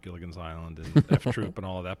concept shows like Gilligan's Island and F Troop and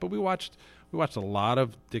all of that. But we watched a lot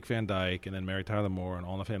of Dick Van Dyke and then Mary Tyler Moore and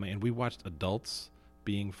All in the Family. And we watched adults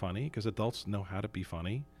being funny because adults know how to be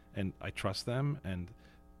funny. And I trust them, and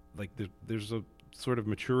like there's a sort of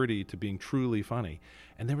maturity to being truly funny.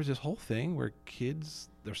 And there was this whole thing where kids,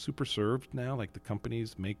 they're super served now, like the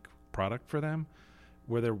companies make product for them,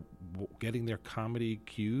 where they're getting their comedy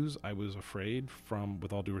cues. I was afraid from,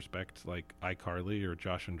 with all due respect, like iCarly or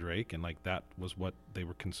Josh and Drake, and like that was what they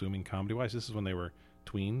were consuming comedy-wise. This is when they were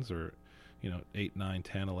tweens or 8, 9,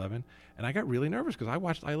 10, 11. And I got really nervous because I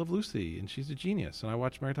watched I Love Lucy, and she's a genius. And I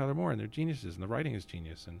watched Mary Tyler Moore, and they're geniuses, and the writing is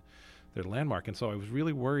genius, and they're landmark. And so I was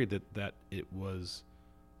really worried that it was,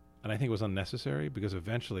 and I think it was unnecessary, because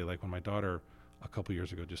eventually, like when my daughter a couple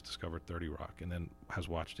years ago just discovered 30 Rock and then has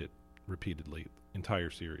watched it repeatedly, entire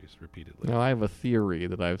series repeatedly. Now, I have a theory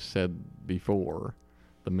that I've said before.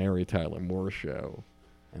 The Mary Tyler Moore Show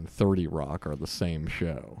and 30 Rock are the same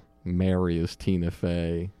show. Mary is Tina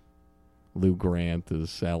Fey. Lou Grant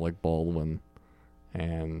is Alec Baldwin,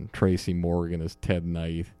 and Tracy Morgan is Ted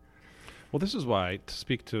Knight. Well, this is why, to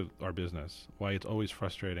speak to our business, why it's always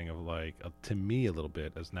frustrating of like, to me a little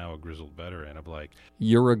bit as now a grizzled veteran of like...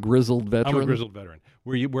 You're a grizzled veteran? I'm a grizzled veteran.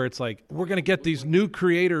 Where it's like, we're going to get these new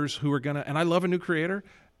creators who are going to... And I love a new creator,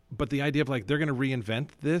 but the idea of like, they're going to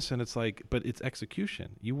reinvent this, and it's like, but it's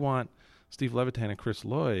execution. You want Steve Levitan and Chris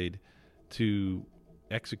Lloyd to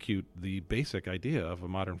execute the basic idea of a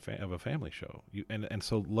modern of a family show, and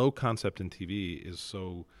so low concept in TV is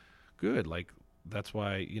so good. Like that's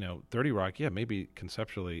why 30 Rock, maybe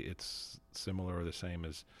conceptually it's similar or the same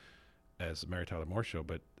as Mary Tyler Moore Show,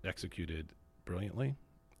 but executed brilliantly.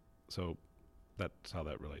 So that's how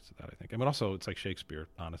that relates to that, I think. I mean, also it's like Shakespeare.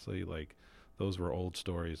 Honestly, like those were old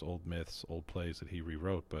stories, old myths, old plays that he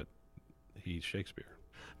rewrote, but he's Shakespeare.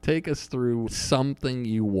 Take us through something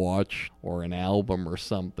you watch or an album or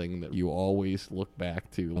something that you always look back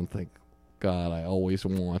to and think, God, I always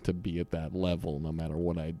want to be at that level no matter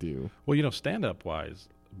what I do. Well, stand-up wise,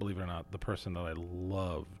 believe it or not, the person that I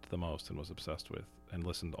loved the most and was obsessed with and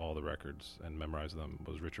listened to all the records and memorized them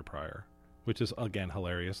was Richard Pryor, which is, again,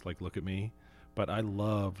 hilarious, like Look at Me. But I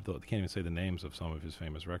loved, I can't even say the names of some of his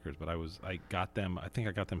famous records, but I got them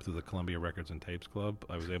through the Columbia Records and Tapes Club.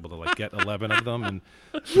 I was able to like get 11 of them, and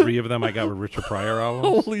 3 of them I got were Richard Pryor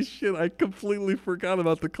albums. Holy shit, I completely forgot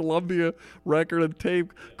about the Columbia Record and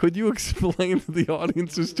Tape. Could you explain to the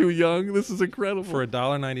audience who's too young? This is incredible. For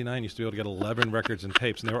 $1.99, you used to be able to get 11 records and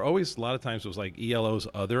tapes, and there were always, a lot of times it was like ELO's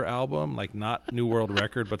other album, like not New World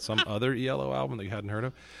Record, but some other ELO album that you hadn't heard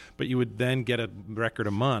of. But you would then get a record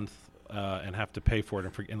a month, and have to pay for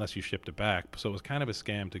it unless you shipped it back. So it was kind of a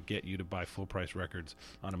scam to get you to buy full-price records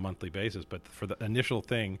on a monthly basis. But for the initial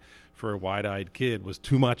thing for a wide-eyed kid was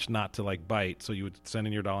too much not to like bite. So you would send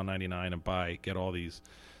in your $1.99 and get all these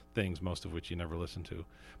things, most of which you never listen to.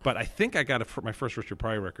 But I think I got my first Richard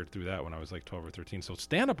Pryor record through that when I was like 12 or 13. So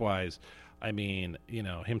stand-up wise, I mean, you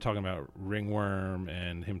know, him talking about Ringworm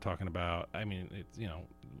and him talking about, I mean, it, you know,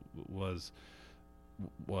 was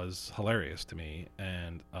hilarious to me.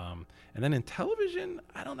 And then in television,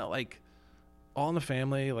 I don't know, like All in the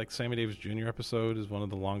Family, like Sammy Davis Jr. episode is one of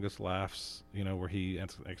the longest laughs, you know, where he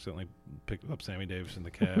accidentally picks up Sammy Davis in the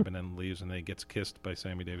cab and then leaves, and then he gets kissed by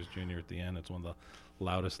Sammy Davis Jr. at the end. It's one of the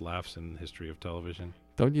loudest laughs in the history of television.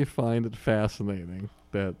 Don't you find it fascinating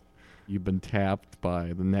that you've been tapped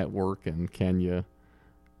by the network in Kenya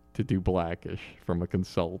to do Blackish from a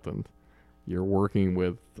consultant? You're working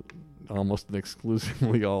with almost an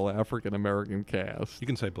exclusively all African-American cast. You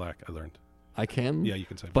can say black, I learned. I can? Yeah, you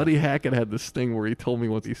can say black. Buddy Hackett had this thing where he told me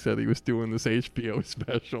once, he said he was doing this HBO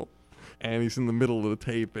special, and he's in the middle of the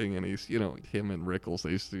taping, and he's, you know, him and Rickles,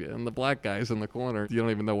 and the black guy's in the corner. You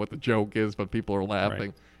don't even know what the joke is, but people are laughing.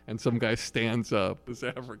 Right. And some guy stands up, this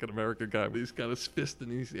African-American guy, but he's got his fist in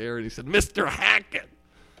his air, and he said, "Mr. Hackett!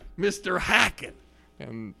 Mr. Hackett!"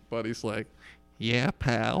 And Buddy's like, "Yeah,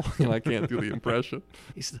 pal." And I can't do the impression.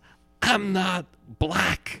 He said, "I'm not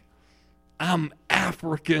black. I'm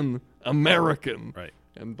African-American." Right.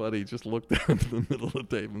 And Buddy just looked down into the middle of the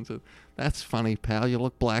table and said, "That's funny, pal. You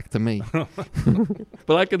look black to me."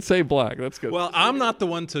 But I can say black. That's good. Well, I'm not the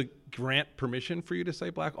one to grant permission for you to say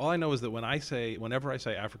black. All I know is that whenever I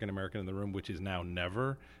say African American in the room, which is now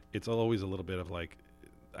never, it's always a little bit of like,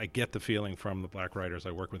 I get the feeling from the black writers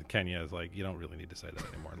I work with in Kenya is like, you don't really need to say that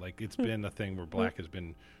anymore. Like, it's been a thing where black has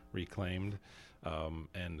been reclaimed.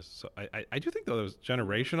 And so I do think, though, it was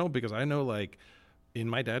generational, because I know, like, in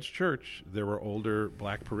my dad's church, there were older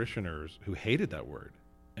black parishioners who hated that word.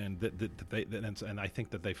 And and I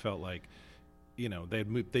think that they felt like, you know,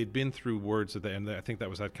 they'd been through words and I think that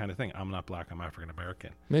was that kind of thing. I'm not black, I'm African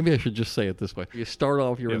American. Maybe I should just say it this way. You start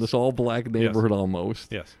off, you're in this all-black neighborhood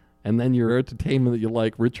almost. Yes. And then your entertainment that you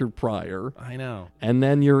like, Richard Pryor. I know. And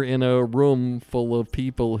then you're in a room full of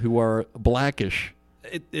people who are blackish.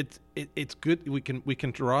 It's good. We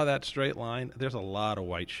can draw that straight line. There's a lot of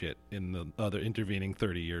white shit in the other intervening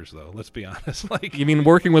 30 years, though. Let's be honest. Like, You mean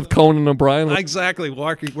working with Conan O'Brien? exactly.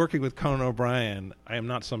 Working with Conan O'Brien, I am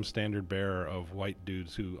not some standard bearer of white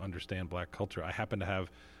dudes who understand black culture. I happen to have,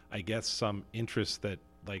 I guess, some interest that,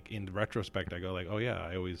 like, in retrospect, I go like, oh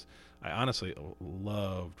yeah, I honestly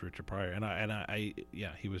loved Richard Pryor, and I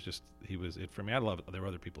he was it for me. There were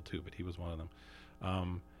other people too, but he was one of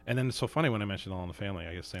them. And then it's so funny when I mentioned All in the Family,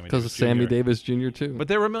 I guess Sammy Davis Jr. Because of Sammy Davis Jr. too. But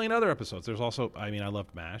there were a million other episodes. There's also, I mean, I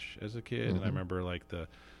loved MASH as a kid, and I remember like the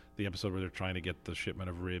episode where they're trying to get the shipment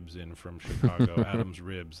of ribs in from Chicago, Adam's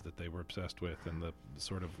Ribs, that they were obsessed with, and the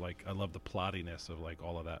sort of like, I love the plottiness of like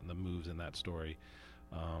all of that and the moves in that story.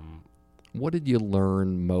 What did you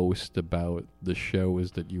learn most about the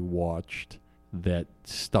shows that you watched that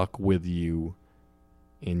stuck with you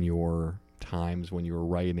in your times when you were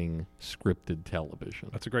writing scripted television?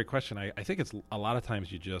 That's a great question. I think it's a lot of times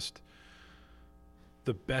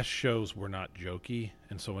the best shows were not jokey,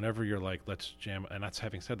 and so whenever you're like, let's jam, and that's,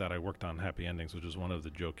 having said that, I worked on Happy Endings, which was one of the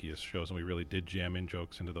jokiest shows, and we really did jam in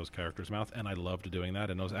jokes into those characters' mouth, and I loved doing that,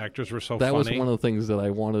 and those actors were so funny. That was one of the things that I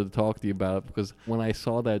wanted to talk to you about, because when I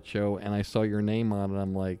saw that show and I saw your name on it,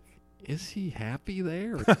 I'm like, is he happy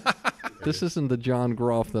there? This isn't the John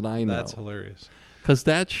Groff that I know. That's hilarious. Because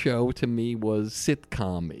that show, to me, was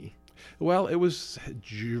sitcom-y. Well, it was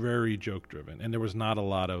very joke-driven, and there was not a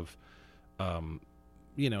lot of,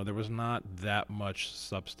 there was not that much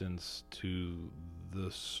substance to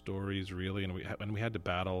the stories, really, and we had to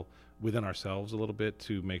battle within ourselves a little bit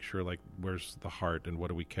to make sure, like, where's the heart and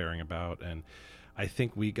what are we caring about? And I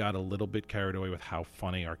think we got a little bit carried away with how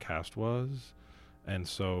funny our cast was, and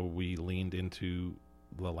so we leaned into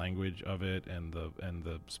the language of it and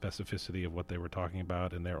the specificity of what they were talking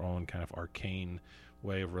about in their own kind of arcane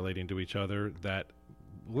way of relating to each other. That,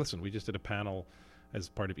 listen, we just did a panel as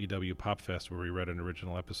part of EW Pop Fest where we read an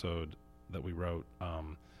original episode that we wrote. A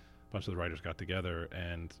bunch of the writers got together,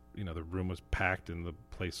 and the room was packed and the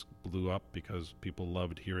place blew up because people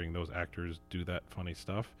loved hearing those actors do that funny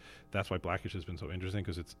stuff. That's why Blackish has been so interesting,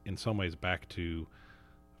 because it's in some ways back to,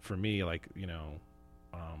 for me, like,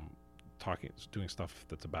 doing stuff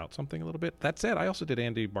that's about something a little bit. That said, I also did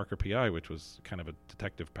Andy Barker PI, which was kind of a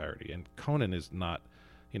detective parody, and Conan is not,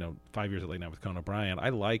 5 years at Late Night with Conan O'Brien. I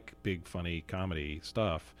like big, funny comedy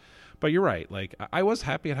stuff, but you're right. Like, I was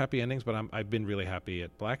happy at Happy Endings, but I've been really happy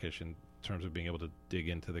at Blackish in terms of being able to dig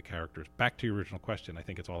into the characters. Back to your original question, I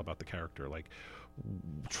think it's all about the character, like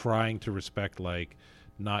trying to respect, like,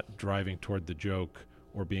 not driving toward the joke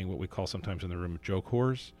or being what we call sometimes in the room joke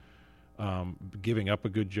whores. giving up a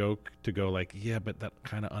good joke to go like, yeah, but that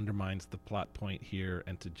kind of undermines the plot point here,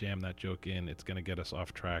 and to jam that joke in, it's going to get us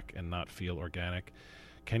off track and not feel organic.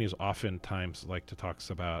 Kenny's oftentimes like to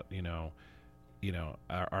talks about,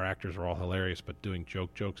 our actors are all hilarious, but doing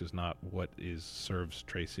jokes is not what serves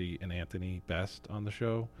Tracy and Anthony best on the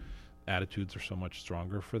show. Attitudes are so much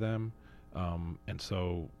stronger for them, and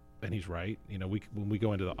he's right. When we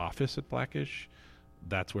go into the office at Blackish,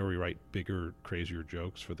 that's where we write bigger, crazier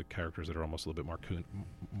jokes for the characters that are almost a little bit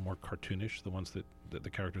more cartoonish, the ones that the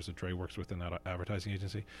characters that Dre works with in that advertising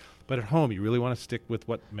agency. But at home, you really want to stick with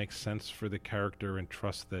what makes sense for the character and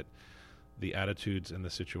trust that the attitudes and the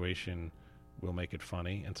situation will make it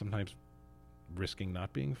funny, and sometimes risking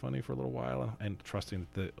not being funny for a little while and trusting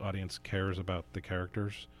that the audience cares about the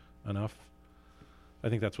characters enough. I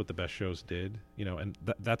think that's what the best shows did, and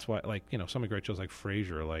that's why, some of the great shows like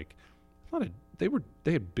Frasier,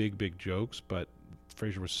 they had big jokes, but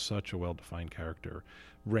Frasier was such a well-defined character.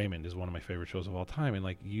 Raymond is one of my favorite shows of all time,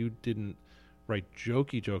 and you didn't write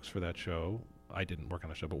jokey jokes for that show. I didn't work on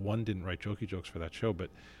the show, but one didn't write jokey jokes for that show. But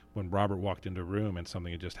when Robert walked into a room and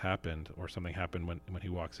something had just happened, or something happened when he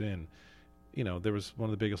walks in, there was one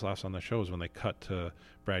of the biggest laughs on the show is when they cut to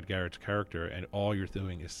Brad Garrett's character, and all you're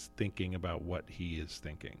doing is thinking about what he is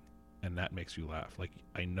thinking, and that makes you laugh.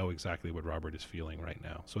 I know exactly what Robert is feeling right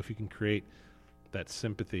now. So if you can create that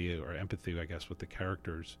sympathy or empathy, I guess, with the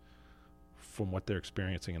characters from what they're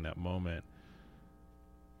experiencing in that moment,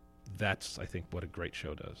 that's, I think, what a great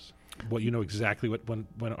show does. Exactly what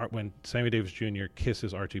when Sammy Davis Jr.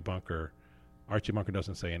 kisses Archie Bunker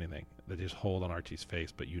doesn't say anything. They just hold on Archie's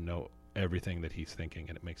face, but everything that he's thinking,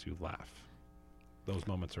 and it makes you laugh. Those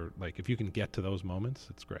moments are if you can get to those moments,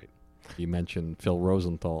 it's great. You mentioned Phil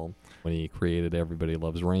Rosenthal. When he created Everybody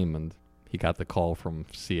Loves Raymond, he got the call from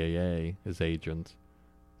CAA, his agent.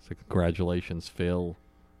 So congratulations, Phil.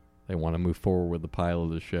 They want to move forward with the pilot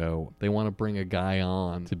of the show. They want to bring a guy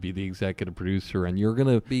on to be the executive producer, and you're going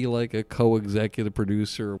to be like a co-executive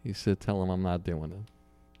producer. He said, tell him I'm not doing it.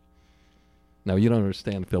 Now, you don't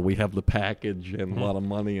understand, Phil. We have the package and a lot of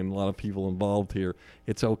money and a lot of people involved here.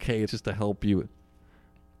 It's okay. It's just to help you.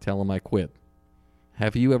 Tell him I quit.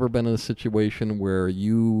 Have you ever been in a situation where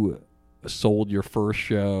you sold your first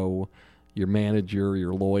show, your manager,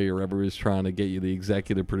 your lawyer, everybody's trying to get you the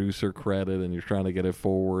executive producer credit, and you're trying to get it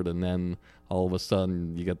forward, and then all of a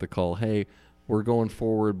sudden you get the call, hey, we're going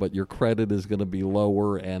forward, but your credit is going to be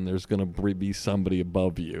lower, and there's going to be somebody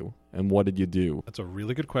above you. And what did you do? That's a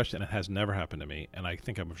really good question. It has never happened to me, and I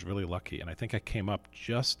think I was really lucky. And I think I came up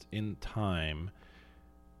just in time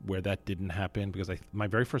where that didn't happen, because my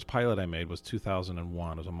very first pilot I made was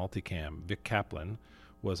 2001. It was a multicam. Vic Kaplan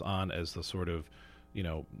was on as the sort of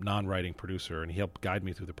non-writing producer, and he helped guide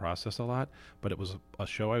me through the process a lot. But it was a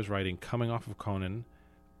show I was writing coming off of Conan,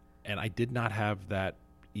 and I did not have that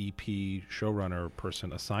EP showrunner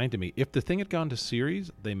person assigned to me. If the thing had gone to series,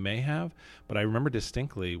 they may have, but I remember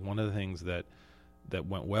distinctly one of the things that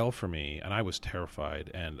went well for me, and I was terrified,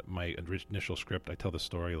 and my initial script, I tell the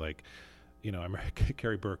story I remember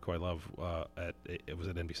Carrie Burke, who I love, it was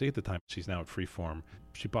at NBC at the time. She's now at Freeform.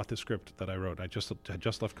 She bought the script that I wrote. I had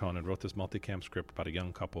just left Conan, wrote this multicam script about a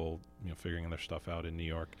young couple, figuring their stuff out in New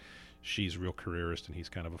York. She's a real careerist, and he's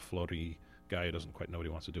kind of a floaty guy who doesn't quite know what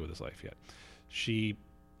he wants to do with his life yet. She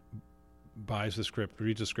buys the script,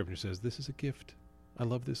 reads the script, and she says, this is a gift. I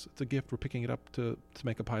love this. It's a gift. We're picking it up to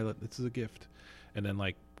make a pilot. This is a gift. And then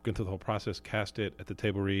going through the whole process, cast it at the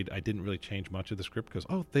table read. I didn't really change much of the script because,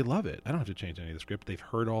 they love it. I don't have to change any of the script. They've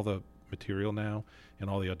heard all the material now and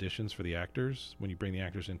all the auditions for the actors. When you bring the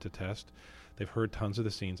actors in to test, they've heard tons of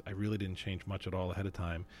the scenes. I really didn't change much at all ahead of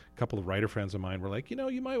time. A couple of writer friends of mine were like,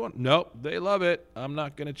 you might want... Nope, they love it. I'm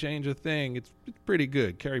not going to change a thing. It's pretty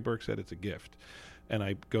good. Carrie Burke said it's a gift. And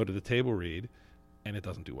I go to the table read, and it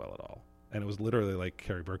doesn't do well at all. And it was literally like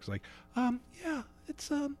Carrie Burke's like, yeah, it's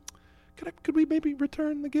could we maybe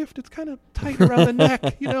return the gift? It's kind of tight around the neck,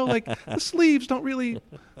 the sleeves don't really,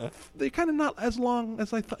 they're kind of not as long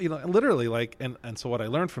as I thought, literally and so what I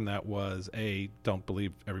learned from that was, don't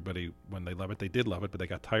believe everybody when they love it. They did love it, but they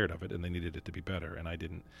got tired of it and they needed it to be better. And I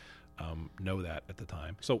didn't know that at the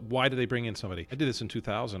time. So why did they bring in somebody? I did this in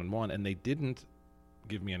 2001, and they didn't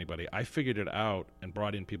give me anybody. I figured it out and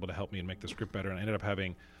brought in people to help me and make the script better, and I ended up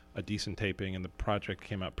having a decent taping, and the project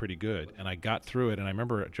came out pretty good, and I got through it. And I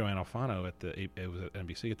remember Joanne Alfano it was at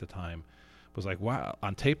NBC at the time, was like, wow,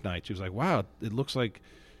 on tape night, she was like, wow, it looks like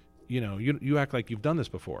you act like you've done this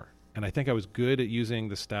before. And I think I was good at using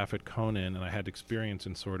the staff at Conan, and I had experience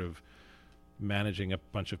in sort of managing a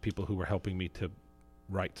bunch of people who were helping me to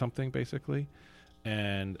write something, basically.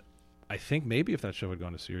 And I think maybe if that show had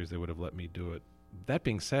gone to series, they would have let me do it that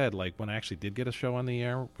being said, like when I actually did get a show on the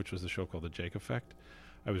air, which was the show called The Jake Effect,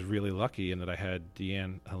 I was really lucky in that I had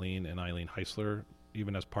Deanne Helene and Eileen Heisler,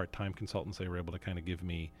 even as part-time consultants. They were able to kind of give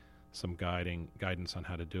me some guidance on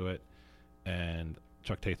how to do it. And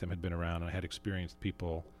Chuck Tatham had been around, and I had experienced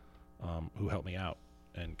people who helped me out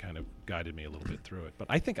and kind of guided me a little bit through it. But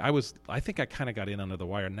I think I kind of got in under the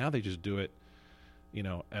wire. Now they just do it,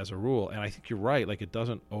 as a rule. And I think you're right. Like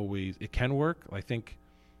it can work. I think,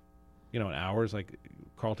 in hours, like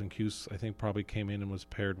Carlton Cuse, I think probably came in and was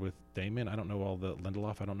paired with Damon. I don't know all the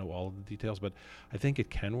Lindelof. I don't know all of the details, but I think it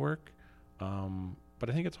can work. But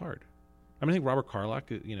I think it's hard. I think Robert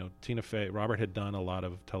Carlock, Tina Fey, Robert had done a lot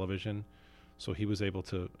of television, so he was able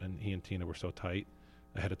to, and he and Tina were so tight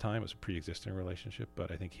ahead of time. It was a pre-existing relationship, but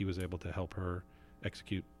I think he was able to help her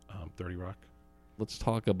execute 30 Rock. Let's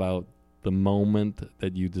talk about the moment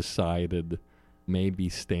that you decided maybe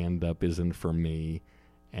stand-up isn't for me,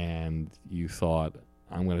 and you thought,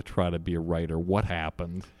 I'm going to try to be a writer. What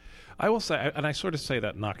happened? I will say, and I sort of say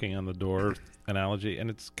that knocking on the door analogy, and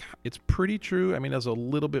it's pretty true. There's a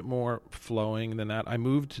little bit more flowing than that. I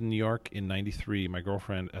moved to New York in '93. My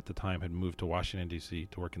girlfriend at the time had moved to Washington, D.C.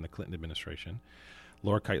 to work in the Clinton administration.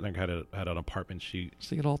 Laura Keitler had an apartment. See,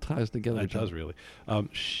 it all ties together. It does, really.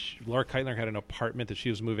 Laura Keitler had an apartment that she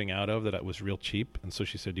was moving out of that was real cheap, and so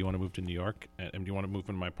she said, do you want to move to New York? And do you want to move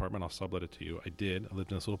into my apartment? I'll sublet it to you. I did. I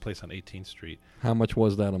lived in this little place on 18th Street. How much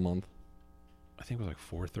was that a month? I think it was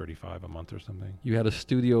like $435 a month or something. You had a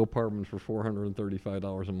studio apartment for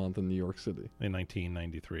 $435 a month in New York City. In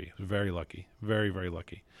 1993. I was very lucky. Very, very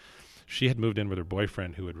lucky. She had moved in with her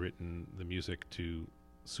boyfriend who had written the music to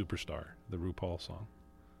Superstar, the RuPaul song.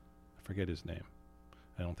 I forget his name.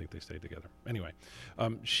 I don't think they stayed together. Anyway,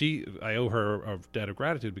 I owe her a debt of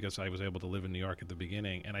gratitude because I was able to live in New York at the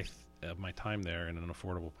beginning, and my time there in an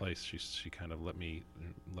affordable place, she kind of let me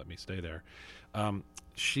stay there.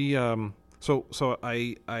 So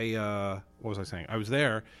I what was I saying? I was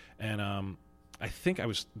there, and I think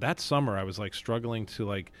that summer I was like struggling to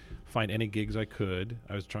like find any gigs I could.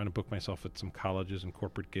 I was trying to book myself at some colleges and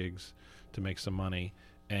corporate gigs to make some money,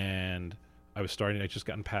 and I just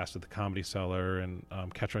gotten passed at the Comedy Cellar, and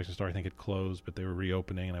Catch Rising Star I think had closed, but they were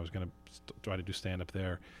reopening, and I was going to try to do stand-up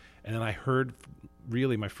there. And then I heard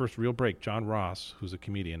really my first real break, John Ross, who's a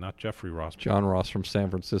comedian, not Jeffrey Ross. John Ross from San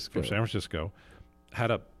Francisco.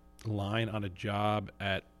 Had a line on a job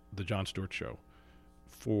at the Jon Stewart Show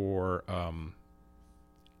for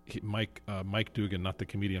Mike Dugan, not the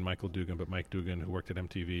comedian Michael Dugan, but Mike Dugan, who worked at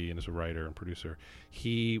MTV and is a writer and producer.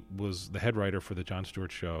 He was the head writer for the Jon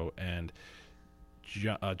Stewart Show, and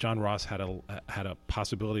John Ross had a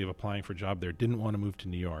possibility of applying for a job there. Didn't want to move to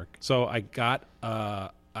New York, so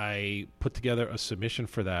I put together a submission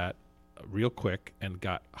for that real quick and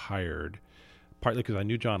got hired. Partly because I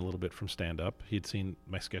knew John a little bit from stand-up. He'd seen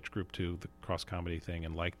my sketch group too, the cross-comedy thing,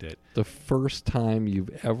 and liked it. The first time you've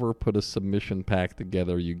ever put a submission pack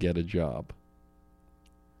together, you get a job.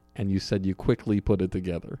 And you said you quickly put it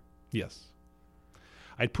together. Yes.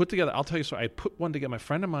 I'll tell you, so I put one together. My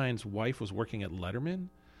friend of mine's wife was working at Letterman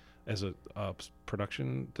as a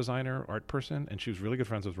production designer, art person, and she was really good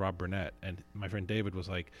friends with Rob Burnett. And my friend David was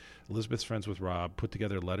like, Elizabeth's friends with Rob, put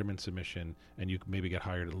together a Letterman submission, and you could maybe get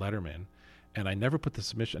hired at Letterman. And I never put the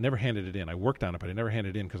submission, I never handed it in. I worked on it, but I never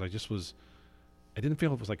handed it in because I didn't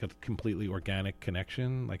feel it was like a completely organic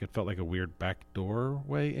connection. Like it felt like a weird backdoor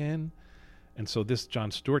way in. And so this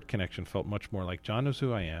Jon Stewart connection felt much more like John knows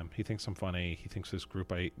who I am. He thinks I'm funny. He thinks this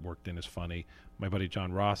group I worked in is funny. My buddy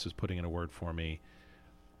John Ross is putting in a word for me.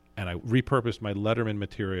 And I repurposed my Letterman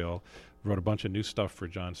material, wrote a bunch of new stuff for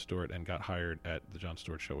Jon Stewart, and got hired at the Jon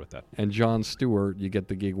Stewart Show with that. And Jon Stewart, you get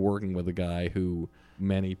the gig working with a guy who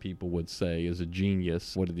many people would say is a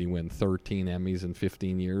genius. What did he win, 13 Emmys in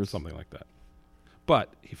 15 years? Something like that. But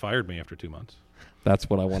he fired me after 2 months. That's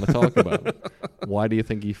what I want to talk about. Why do you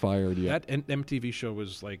think he fired you? That MTV show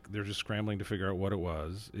was like, they're just scrambling to figure out what it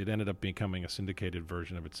was. It ended up becoming a syndicated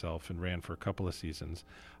version of itself and ran for a couple of seasons.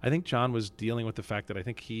 I think John was dealing with the fact that I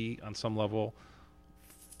think he, on some level,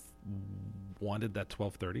 wanted that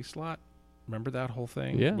 12:30 slot. Remember that whole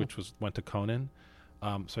thing? Yeah. Which went to Conan.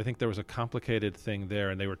 So I think there was a complicated thing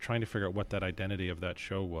there, and they were trying to figure out what that identity of that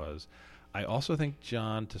show was. I also think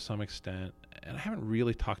John, to some extent, and I haven't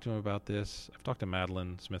really talked to him about this. I've talked to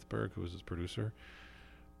Madeline Smithberg, who was his producer,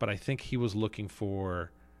 but I think he was looking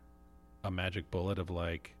for a magic bullet of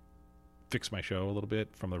like, fix my show a little bit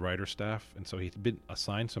from the writer staff. And so he'd been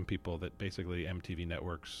assigned some people that basically MTV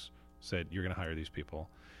Networks said, you're going to hire these people.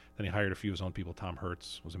 Then he hired a few of his own people. Tom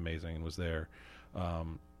Hertz was amazing and was there.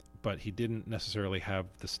 But he didn't necessarily have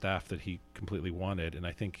the staff that he completely wanted. And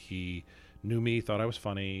I think he knew me, thought I was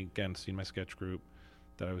funny, again, seen my sketch group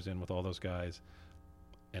that I was in with all those guys,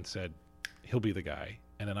 and said, he'll be the guy.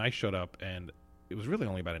 And then I showed up, and it was really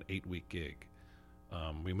only about an 8-week gig.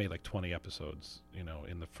 We made like 20 episodes,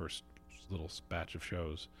 in the first little batch of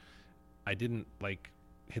shows. I didn't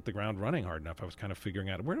hit the ground running hard enough. I was kind of figuring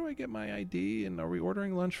out, where do I get my ID, and are we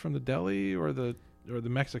ordering lunch from the deli or the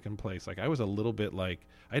Mexican place? I was a little bit I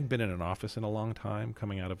hadn't been in an office in a long time,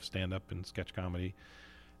 coming out of stand-up and sketch comedy,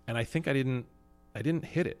 and I think I didn't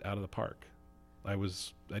hit it out of the park. I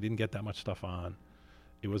didn't get that much stuff on.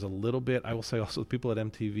 It was a little bit, I will say also, the people at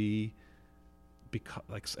MTV,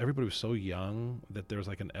 because everybody was so young that there's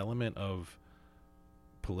an element of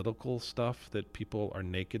political stuff that people are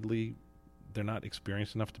they're not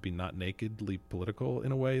experienced enough to be not nakedly political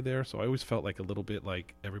in a way there. So I always felt a little bit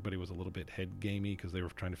everybody was a little bit head gamey because they were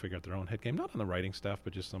trying to figure out their own head game, not on the writing staff,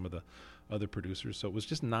 but just some of the other producers. So it was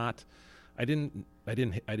just not, I didn't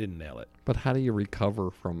nail it. But how do you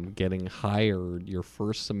recover from getting hired? Your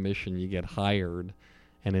first submission, you get hired,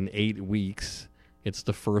 and in 8 weeks, it's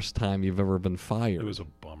the first time you've ever been fired. It was a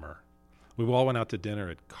bummer. We all went out to dinner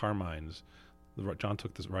at Carmine's. John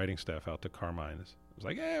took this writing staff out to Carmine's. It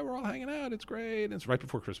was hey, we're all hanging out. It's great. And it's right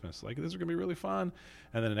before Christmas. This is going to be really fun.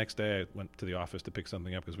 And then the next day I went to the office to pick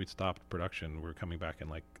something up because we'd stopped production. We were coming back in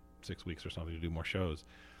 6 weeks or something to do more shows.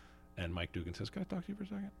 And Mike Dugan says, "Can I talk to you for a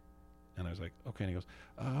second?" And I was like, "Okay." And he goes,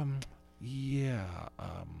 "Yeah,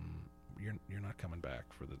 you're not coming back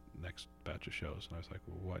for the next batch of shows." And I was like,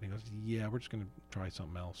 "Well, what?" And he goes, "Yeah, we're just going to try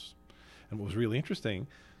something else." And what was really interesting,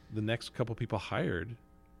 the next couple people hired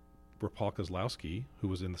were Paul Kozlowski, who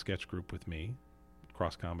was in the sketch group with me,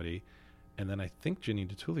 cross comedy, and then I think Ginny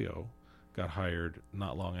DiTullio got hired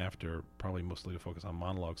not long after, probably mostly to focus on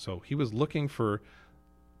monologues. So he was looking for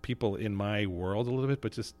people in my world a little bit,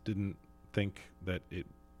 but just didn't think that it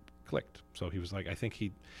clicked. So he was I think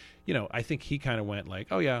he kind of went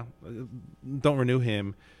oh yeah, don't renew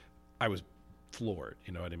him. I was floored,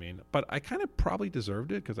 you know what I mean? But I kind of probably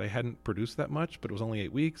deserved it because I hadn't produced that much, but it was only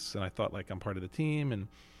 8 weeks, and I thought I'm part of the team,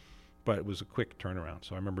 but it was a quick turnaround.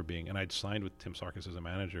 So I remember and I'd signed with Tim Sarkis as a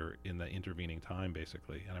manager in the intervening time,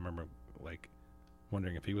 basically. And I remember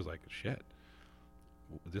wondering if he was shit,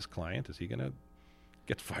 this client, is he going to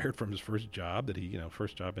get fired from his first job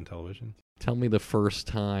first job in television? Tell me the first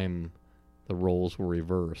time the roles were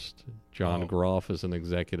reversed. John Groff is an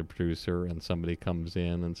executive producer, and somebody comes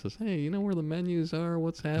in and says, "Hey, you know where the menus are?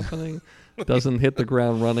 What's happening?" Doesn't hit the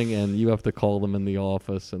ground running, and you have to call them in the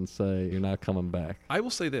office and say, "You're not coming back." I will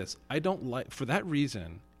say this. I don't for that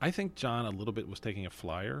reason, I think John a little bit was taking a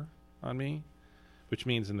flyer on me, which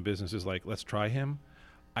means in the business is let's try him.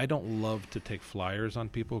 I don't love to take flyers on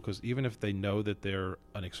people because even if they know that they're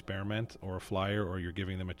an experiment or a flyer or you're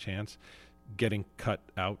giving them a chance, getting cut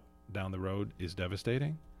out down the road is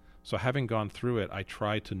devastating. So having gone through it, I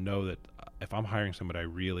try to know that if I'm hiring somebody, I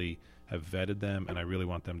really have vetted them and I really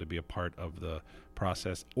want them to be a part of the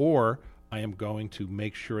process, or I am going to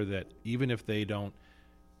make sure that even if they don't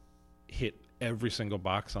hit every single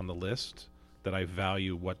box on the list, that I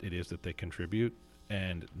value what it is that they contribute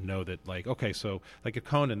and know that okay, so at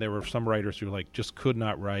Conan, there were some writers who just could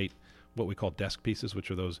not write what we call desk pieces, which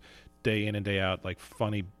are those day in and day out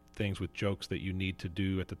funny things with jokes that you need to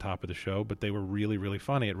do at the top of the show, but they were really, really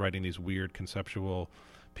funny at writing these weird conceptual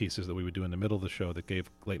pieces that we would do in the middle of the show that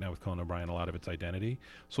gave Late Night with Conan O'Brien a lot of its identity.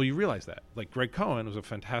 So you realize that. Greg Cohen was a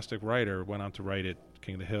fantastic writer, went on to write at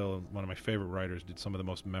King of the Hill, and one of my favorite writers, did some of the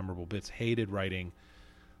most memorable bits, hated writing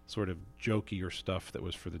sort of jokier stuff that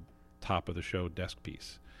was for the top of the show desk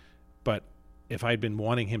piece. But if I'd been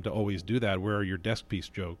wanting him to always do that, where are your desk piece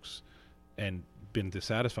jokes, and been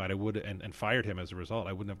dissatisfied, I would and fired him as a result,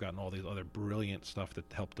 I wouldn't have gotten all these other brilliant stuff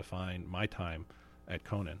that helped define my time at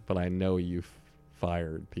Conan. But I know you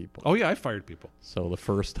fired people. Oh yeah, I fired people. So the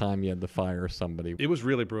first time you had to fire somebody, it was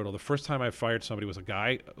really brutal. The first time I fired somebody was a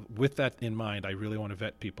guy. With that in mind, I really want to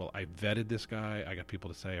vet people. I vetted this guy. I got people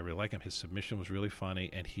to say I really like him. His submission was really funny,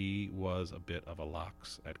 and he was a bit of a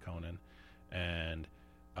lox at Conan. And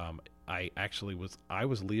I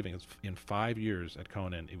was leaving in 5 years at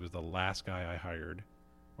Conan. It was the last guy I hired,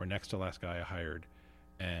 or next to last guy I hired,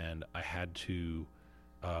 and I had to,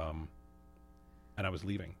 and I was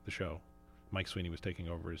leaving the show. Mike Sweeney was taking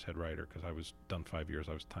over as head writer because I was done 5 years.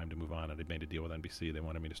 I was time to move on, and I'd made a deal with NBC. They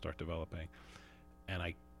wanted me to start developing, and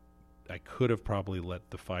I could have probably let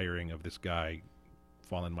the firing of this guy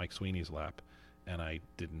fall in Mike Sweeney's lap, and I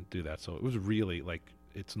didn't do that. So it was really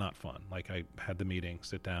it's not fun. I had the meeting,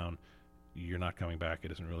 sit down, you're not coming back,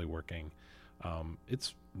 it isn't really working.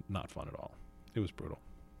 It's not fun at all. It was brutal.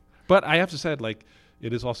 But I have to say,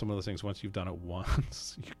 it is also one of those things, once you've done it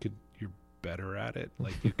once, you're better at it.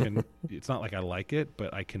 Like you can, it's not like I like it,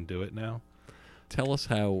 but I can do it now. Tell us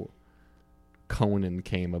how Conan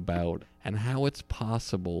came about and how it's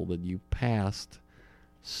possible that you passed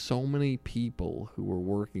so many people who were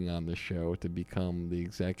working on the show to become the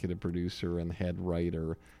executive producer and head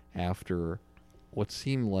writer after what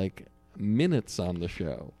seemed like minutes on the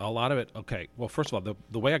show. A lot of it. Okay. Well, first of all,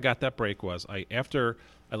 the way I got that break was after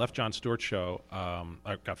I left Jon Stewart's show.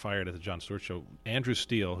 I got fired at the Jon Stewart show. Andrew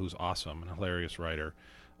Steele, who's awesome and a hilarious writer,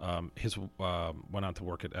 went on to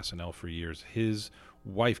work at SNL for years. His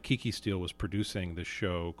wife, Kiki Steele, was producing this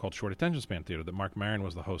show called Short Attention Span Theater that Marc Maron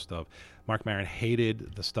was the host of. Marc Maron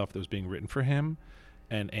hated the stuff that was being written for him,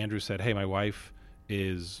 and Andrew said, "Hey, my wife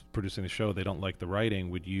is producing the show. They don't like the writing.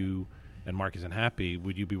 Would you?" And Mark isn't happy.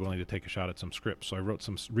 Would you be willing to take a shot at some scripts? So I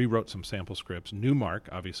rewrote some sample scripts. Knew Mark,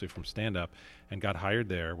 obviously, from stand-up, and got hired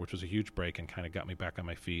there, which was a huge break and kind of got me back on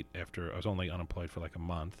my feet after I was only unemployed for like a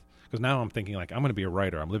month. Because now I'm thinking, like, I'm going to be a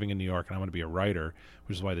writer. I'm living in New York, and I'm going to be a writer,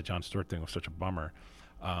 which is why the Jon Stewart thing was such a bummer.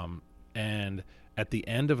 And at the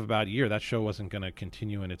end of about a year, that show wasn't going to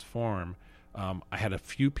continue in its form. I had a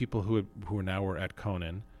few people who now were at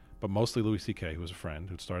Conan, but mostly Louis C.K., who was a friend,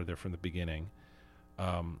 who started there from the beginning.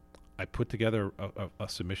 I put together a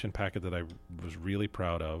submission packet that I was really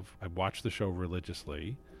proud of. I watched the show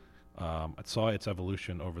religiously. I saw its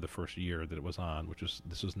evolution over the first year that it was on,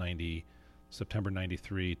 this was September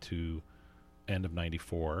 93 to end of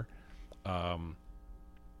 94.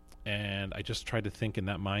 And I just tried to think in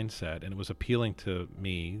that mindset, and it was appealing to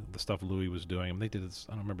me, the stuff Louis was doing. They did this,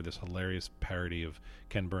 I don't remember, this hilarious parody of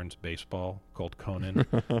Ken Burns' baseball called Conan.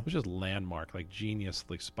 It was just landmark, like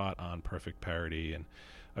geniusly spot on, perfect parody. And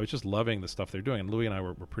I was just loving the stuff they're doing. And Louis and I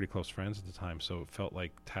were pretty close friends at the time, so it felt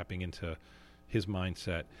like tapping into his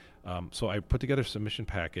mindset. So I put together a submission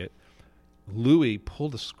packet. Louis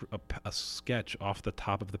pulled a sketch off the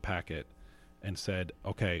top of the packet and said,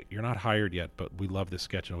 "Okay, you're not hired yet, but we love this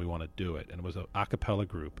sketch and we want to do it." And it was an a cappella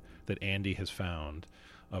group that Andy has found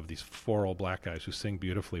of these 4 old black guys who sing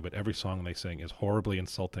beautifully, but every song they sing is horribly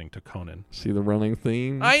insulting to Conan. See the running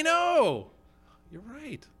theme? I know! You're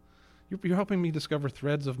right. You're helping me discover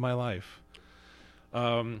threads of my life.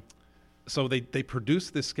 So they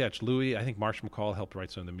produced this sketch. Louis, I think Marsh McCall helped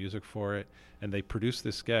write some of the music for it, and they produced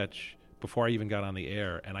this sketch before I even got on the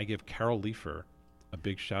air. And I give Carol Leifer a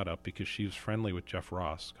big shout out because she was friendly with Jeff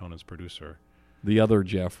Ross, Conan's producer. The other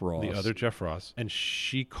Jeff Ross. The other Jeff Ross. And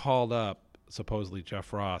she called up, supposedly,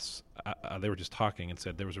 Jeff Ross. They were just talking and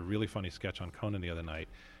said there was a really funny sketch on Conan the other night.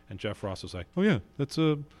 And Jeff Ross was like, "Oh, yeah, that's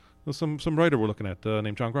some writer we're looking at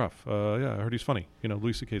named John Groff. Yeah, I heard he's funny. You know,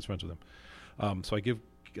 Louis C.K.'s friends with him." So I give,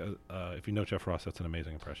 if you know Jeff Ross, that's an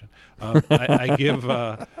amazing impression. I give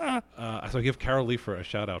Carol Leifer a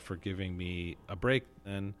shout out for giving me a break.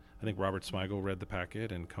 And I think Robert Smigel read the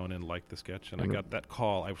packet, and Conan liked the sketch. And I got that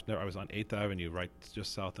call. I was on 8th Avenue, right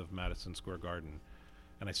just south of Madison Square Garden,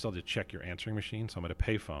 and I still had to check your answering machine. So I'm at a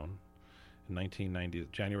payphone in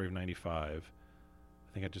January of 95.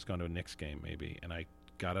 I think I'd just gone to a Knicks game maybe, and I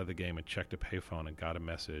got out of the game and checked a payphone and got a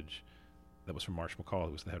message that was from Marsh McCall,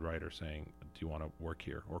 who was the head writer, saying, "Do you want to work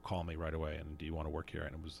here?" Or call me right away, and "Do you want to work here?"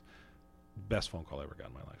 And it was the best phone call I ever got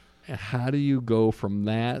in my life. And how do you go from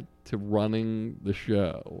that to running the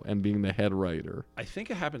show and being the head writer? I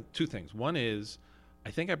think it happened 2 things. One is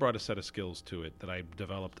I think I brought a set of skills to it that I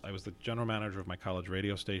developed. I was the general manager of my college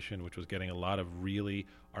radio station, which was getting a lot of really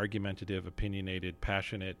argumentative, opinionated,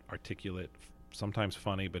 passionate, articulate, sometimes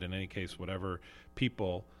funny, but in any case, whatever,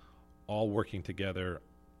 people all working together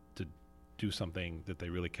to do something that they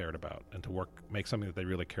really cared about and to make something that they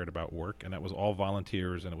really cared about work. And that was all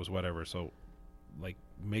volunteers, and it was whatever. So like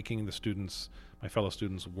making the students, my fellow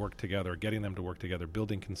students, work together, getting them to work together,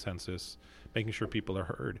 building consensus, making sure people are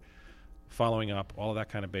heard, following up, all of that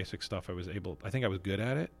kind of basic stuff. I think I was good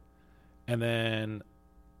at it. And then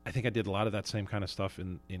I think I did a lot of that same kind of stuff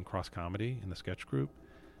in cross comedy in the sketch group.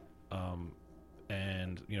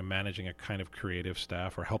 And, you know, managing a kind of creative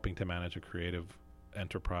staff or helping to manage a creative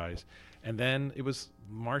enterprise. And then it was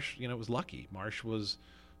Marsh, you know, it was lucky. Marsh was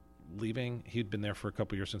leaving. He'd been there for a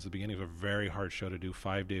couple of years since the beginning. It was a very hard show to do,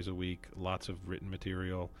 5 days a week, lots of written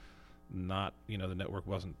material. Not, you know, the network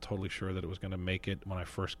wasn't totally sure that it was going to make it when I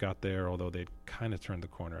first got there, although they'd kind of turned the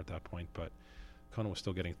corner at that point. But Conan was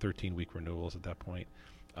still getting 13-week renewals at that point.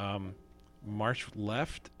 Marsh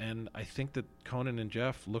left, and I think that Conan and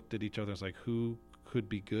Jeff looked at each other and was like, who could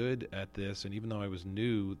be good at this? And even though I was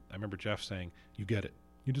new, I remember Jeff saying, "You get it.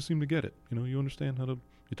 You just seem to get it. You know, you understand how to,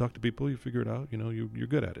 you talk to people, you figure it out, you know, you're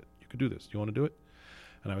good at it. You could do this. You want to do it?"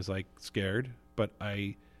 And I was like scared, but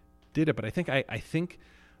I did it. But I think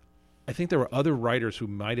there were other writers who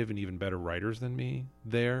might have been even better writers than me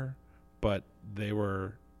there, but they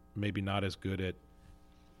were maybe not as good at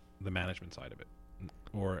the management side of it,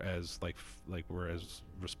 or as were as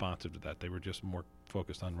responsive to that. They were just more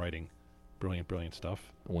focused on writing brilliant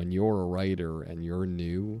stuff. When you're a writer and you're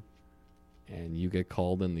new and you get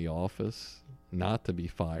called in the office, not to be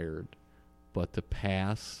fired, but to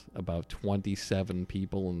pass about 27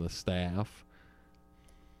 people in the staff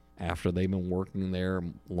after they've been working there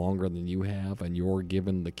longer than you have, and you're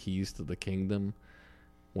given the keys to the kingdom.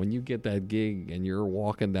 When you get that gig and you're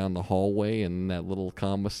walking down the hallway in that little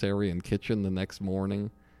commissary and kitchen the next morning,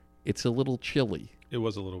 it's a little chilly. It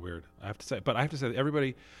was a little weird, I have to say. But I have to say that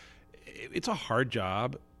everybody, it's a hard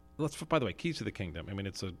job. By the way, Keys to the Kingdom. I mean,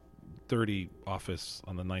 it's a 30 office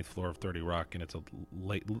on the 9th floor of 30 Rock, and it's a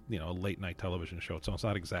late night television show. So it's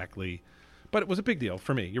not exactly, but it was a big deal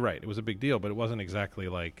for me. You're right. It was a big deal, but it wasn't exactly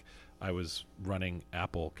like I was running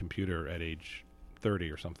Apple computer at age 30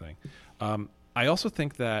 or something. I also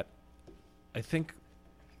think that,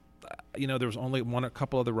 there was only a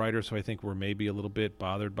couple other writers who I think were maybe a little bit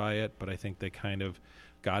bothered by it, but I think they kind of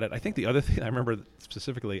got it. I think the other thing I remember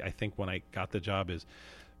specifically, I think when I got the job, is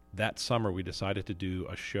that summer we decided to do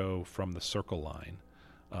a show from the Circle Line,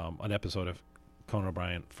 an episode of Conan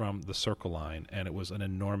O'Brien from the Circle Line, and it was an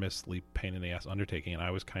enormously pain in the ass undertaking, and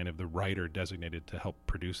I was kind of the writer designated to help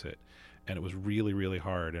produce it, and it was really, really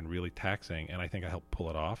hard and really taxing, and I think I helped pull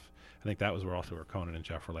it off. I think that was where Conan and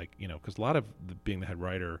Jeff were like, because a lot of being the head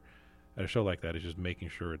writer at a show like that is just making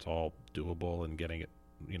sure it's all doable and getting it,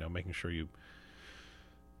 making sure you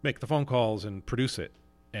make the phone calls and produce it.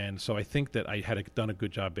 And so I think that I had done a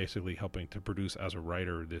good job basically helping to produce as a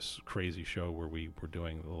writer this crazy show where we were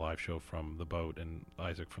doing the live show from the boat, and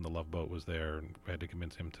Isaac from the Love Boat was there, and we had to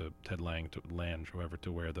convince him Ted Lange, whoever,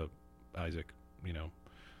 to wear the Isaac,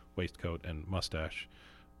 waistcoat and mustache.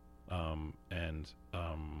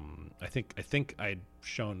 I think I'd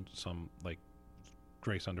shown some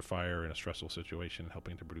grace under fire in a stressful situation,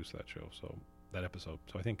 helping to produce that show. So that episode.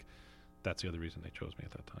 So I think that's the other reason they chose me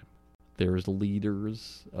at that time. There's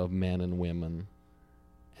leaders of men and women,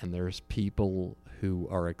 and there's people who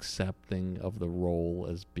are accepting of the role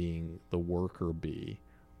as being the worker bee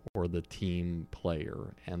or the team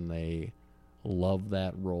player, and they love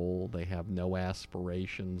that role. They have no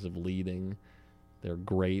aspirations of leading. They're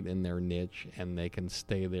great in their niche, and they can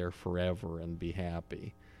stay there forever and be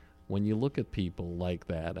happy. When you look at people like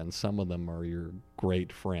that, and some of them are your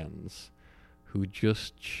great friends, who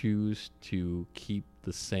just choose to keep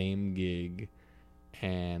the same gig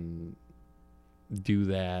and do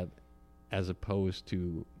that as opposed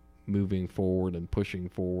to moving forward and pushing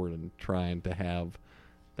forward and trying to have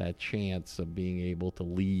that chance of being able to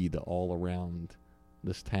lead all around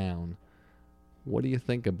this town. What do you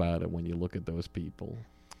think about it when you look at those people?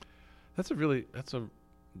 That's a really good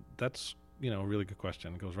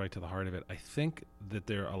question. It goes right to the heart of it. I think that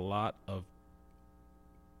there are a lot of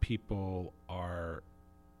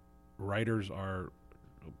writers are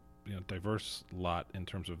diverse lot in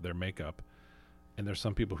terms of their makeup, and there's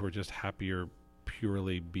some people who are just happier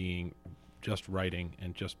purely being just writing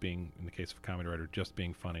and just being, in the case of a comedy writer, just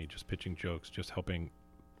being funny, just pitching jokes, just helping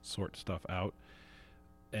sort stuff out.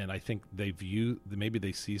 And I think maybe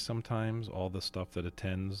they see sometimes all the stuff that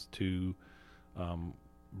attends to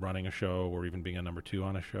running a show or even being a number two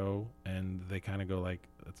on a show, and they kind of go like,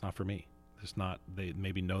 it's not for me. They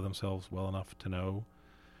maybe know themselves well enough to know.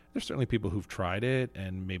 There's certainly people who've tried it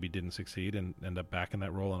and maybe didn't succeed and end up back in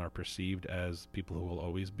that role and are perceived as people who will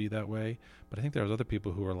always be that way. But I think there's other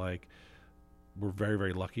people who are like, we're very,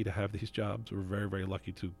 very lucky to have these jobs. We're very, very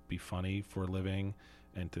lucky to be funny for a living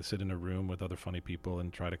and to sit in a room with other funny people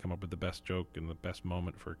and try to come up with the best joke and the best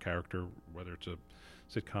moment for a character, whether it's a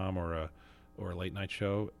sitcom or a late night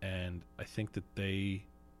show. And I think that they,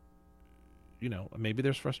 maybe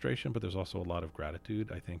there's frustration, but there's also a lot of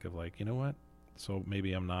gratitude. I think of like, you know what? So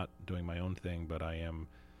maybe I'm not doing my own thing, but I am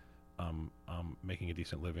making a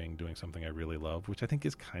decent living, doing something I really love, which I think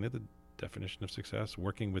is kind of the definition of success.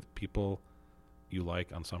 Working with people you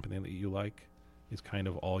like on something that you like is kind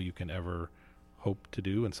of all you can ever hope to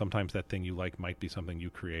do. And sometimes that thing you like might be something you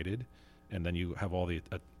created, and then you have all the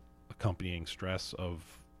accompanying stress of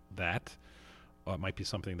that. It might be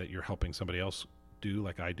something that you're helping somebody else do,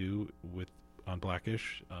 like I do on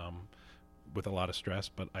Blackish, with a lot of stress,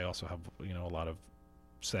 but I also have a lot of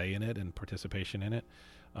say in it and participation in it,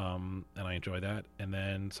 and I enjoy that. And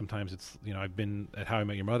then sometimes it's I've been at How I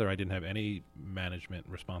Met Your Mother. I didn't have any management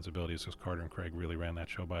responsibilities because Carter and Craig really ran that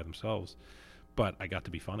show by themselves, but I got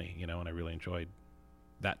to be funny, and I really enjoyed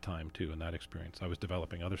that time too and that experience. I was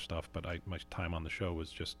developing other stuff, but my time on the show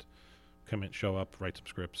was just come in, show up, write some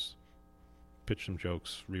scripts, pitch some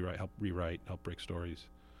jokes, help break stories.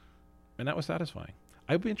 And that was satisfying.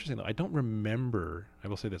 I'd be interesting though. I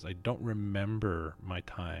will say this, I don't remember my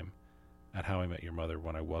time at How I Met Your Mother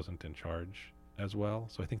when I wasn't in charge as well.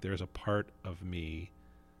 So I think there's a part of me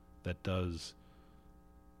that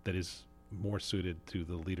is more suited to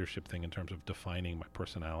the leadership thing in terms of defining my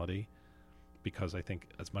personality, because I think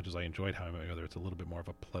as much as I enjoyed How I Met Your Mother, it's a little bit more of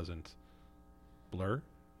a pleasant blur.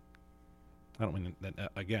 I don't mean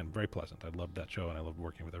that, again, very pleasant. I loved that show and I loved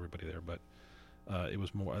working with everybody there, but it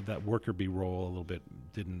was more that worker bee role a little bit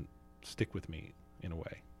didn't stick with me in a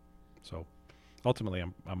way. So ultimately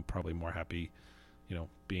I'm probably more happy,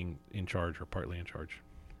 being in charge or partly in charge.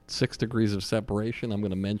 6 degrees of separation. I'm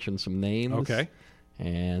going to mention some names. Okay.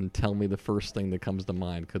 And tell me the first thing that comes to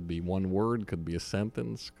mind. Could be one word, could be a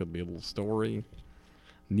sentence, could be a little story.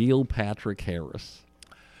 Neil Patrick Harris.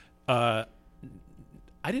 I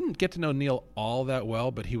didn't get to know Neil all that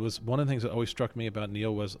well, but he was one of the things that always struck me about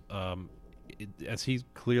Neil was, as he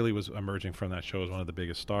clearly was emerging from that show as one of the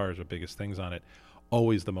biggest stars or biggest things on it,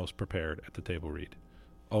 always the most prepared at the table read.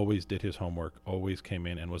 Always did his homework, always came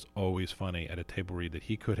in and was always funny at a table read that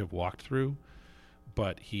he could have walked through,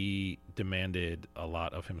 but he demanded a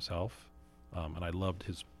lot of himself, and I loved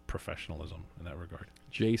his professionalism in that regard.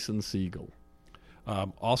 Jason Segel.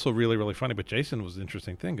 Also really, really funny, but Jason was an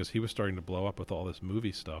interesting thing because he was starting to blow up with all this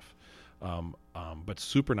movie stuff, but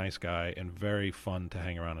super nice guy and very fun to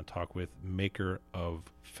hang around and talk with, maker of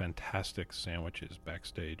fantastic sandwiches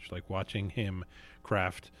backstage. Like watching him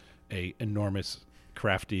craft a enormous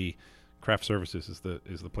crafty Craft Services is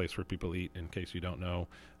the place where people eat, in case you don't know.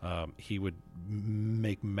 He would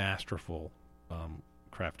make masterful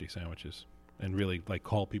crafty sandwiches and really like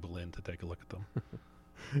call people in to take a look at them.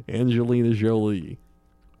 Angelina Jolie.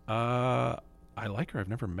 I like her. I've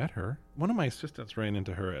never met her. One of my assistants ran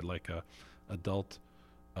into her at like a adult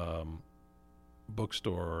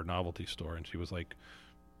bookstore or novelty store, and she was like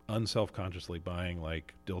unselfconsciously buying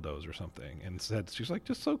like dildos or something, and said she's like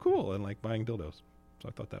just so cool and like buying dildos. So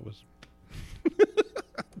I thought that was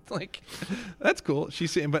like, that's cool.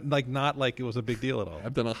 She's saying, but like not like it was a big deal at all.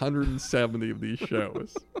 I've done 170 of these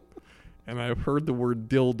shows, and I've heard the word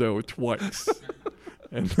dildo twice.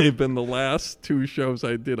 And they've been the last 2 shows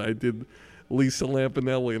I did. I did Lisa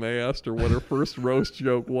Lampanelli, and I asked her what her first roast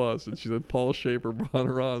joke was, and she said Paul Schaefer brought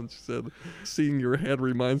her on. She said, "Seeing your head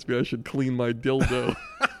reminds me I should clean my dildo."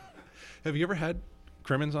 Have you ever had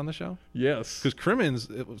Crimmins on the show? Yes. Because Crimmins,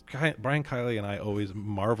 Brian Kiley and I always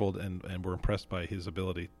marveled and were impressed by his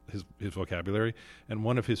ability, his vocabulary. And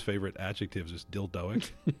one of his favorite adjectives is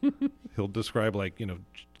dildoic. He'll describe like,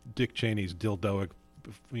 Dick Cheney's dildoic,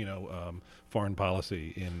 foreign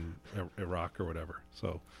policy in Iraq or whatever.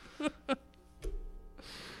 So.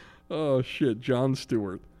 Oh, shit. Jon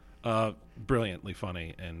Stewart. Brilliantly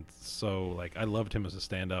funny. And so like, I loved him as a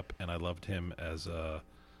stand-up and I loved him as a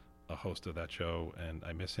host of that show, and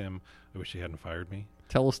I miss him. I wish he hadn't fired me.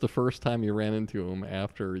 Tell us the first time you ran into him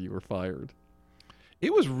after you were fired.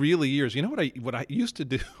 It was really years. You know what I used to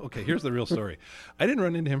do? Okay, here's the real story. I didn't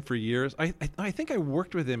run into him for years. I think I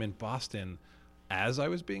worked with him in Boston as I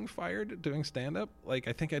was being fired doing stand-up. Like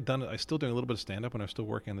I think I was still doing a little bit of stand-up when I was still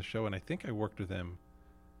working on the show, and I think I worked with him.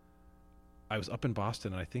 I was up in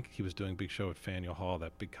Boston, and I think he was doing a big show at Faneuil Hall,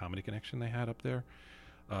 that big comedy connection they had up there.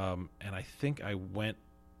 And I think I went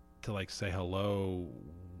to like say hello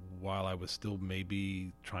while I was still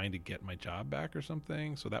maybe trying to get my job back or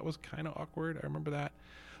something. So that was kind of awkward. I remember that.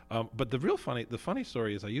 But the funny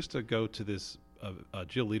story is I used to go to this,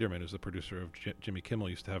 Jill Lederman, who's the producer of Jimmy Kimmel,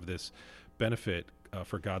 used to have this benefit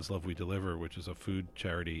for God's Love We Deliver, which is a food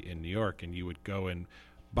charity in New York. And you would go and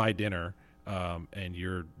buy dinner, and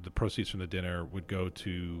the proceeds from the dinner would go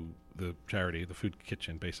to the charity, the food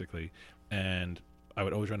kitchen, basically. And I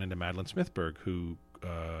would always run into Madeline Smithberg, who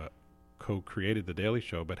co-created The Daily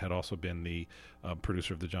Show, but had also been the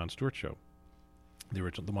producer of the Jon Stewart Show, the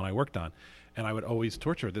one I worked on. And I would always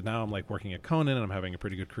torture her that now I'm like working at Conan and I'm having a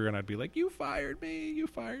pretty good career, and I'd be like, you fired me.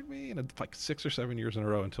 And it's like 6 or 7 years in a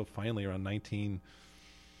row until finally around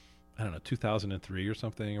 2003 or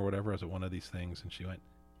something or whatever, I was at one of these things, and she went,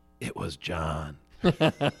 "It was John."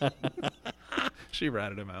 She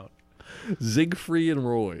ratted him out. Siegfried and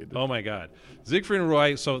Roy. Oh my God, Siegfried and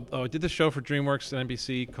Roy. So I did this show for DreamWorks and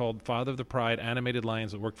NBC called Father of the Pride, animated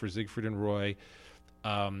lions that worked for Siegfried and Roy.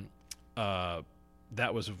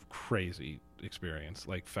 That was a crazy experience,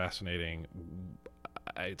 like fascinating.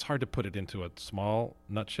 It's hard to put it into a small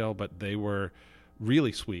nutshell, but they were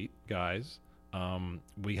really sweet guys.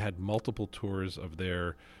 We had multiple tours of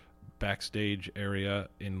their backstage area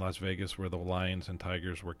in Las Vegas where the lions and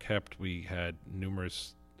tigers were kept. We had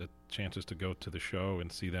numerous chances to go to the show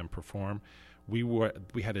and see them perform.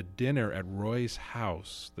 we had a dinner at Roy's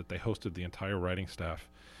house that they hosted the entire writing staff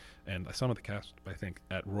and some of the cast, I think,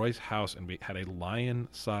 at Roy's house, and we had a lion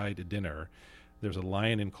side dinner. There's a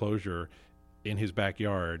lion enclosure in his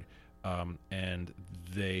backyard, and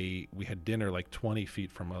we had dinner like 20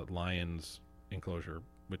 feet from a lion's enclosure,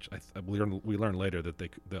 which we learned later that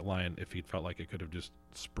that lion, if he felt like it, could have just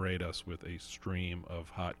sprayed us with a stream of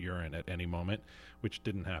hot urine at any moment, which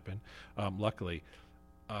didn't happen. Luckily,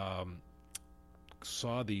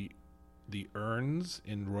 saw the urns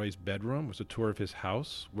in Roy's bedroom. It was a tour of his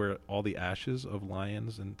house where all the ashes of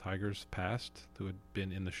lions and tigers passed who had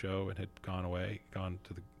been in the show and had gone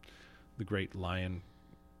to the great lion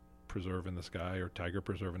preserve in the sky or tiger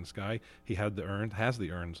preserve in the sky. He had has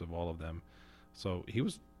the urns of all of them. So it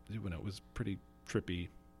was pretty trippy.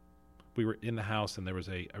 We were in the house, and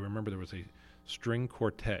I remember there was a string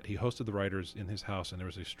quartet. He hosted the writers in his house, and there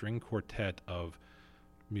was a string quartet of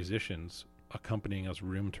musicians accompanying us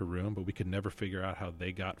room to room, but we could never figure out how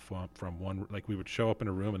they got from one. Like, we would show up in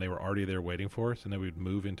a room and they were already there waiting for us, and then we would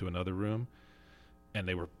move into another room and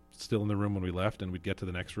they were still in the room when we left, and we'd get to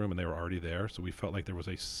the next room and they were already there. So we felt like there was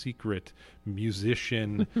a secret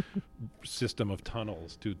musician system of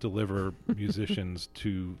tunnels to deliver musicians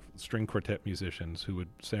to string quartet musicians who would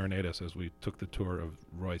serenade us as we took the tour of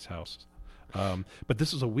Roy's house. But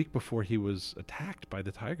this was a week before he was attacked by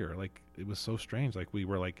the tiger. Like, it was so strange. Like, we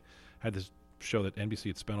were had this show that NBC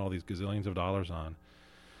had spent all these gazillions of dollars on,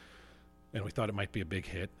 and we thought it might be a big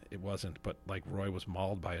hit. It wasn't, but like, Roy was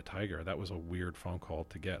mauled by a tiger. That was a weird phone call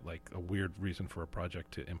to get. Like, a weird reason for a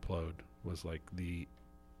project to implode was like the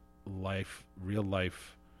real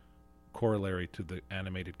life corollary to the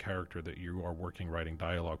animated character that you are writing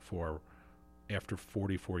dialogue for after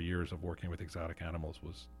 44 years of working with exotic animals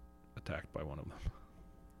was attacked by one of them.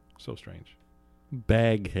 So strange.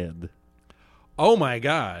 Baghead. Oh my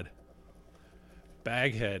God.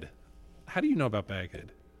 Baghead. How do you know about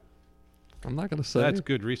Baghead? I'm not going to say. That's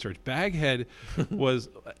good research. Baghead was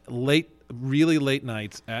really late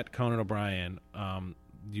nights at Conan O'Brien.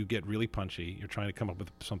 You get really punchy. You're trying to come up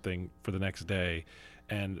with something for the next day.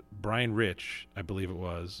 And Brian Rich, I believe it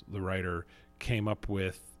was, the writer, came up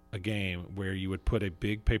with a game where you would put a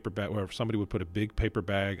big paper bag, where somebody would put a big paper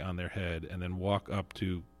bag on their head and then walk up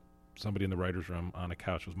to somebody in the writer's room on a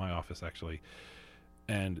couch. It was my office, actually.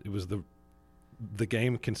 And it was the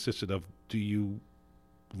game consisted of, do you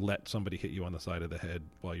let somebody hit you on the side of the head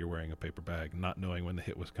while you're wearing a paper bag, not knowing when the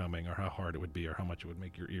hit was coming or how hard it would be or how much it would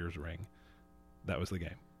make your ears ring? That was the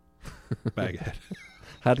game. Baghead.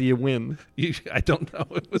 How do you win? I don't know.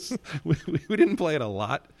 It was we didn't play it a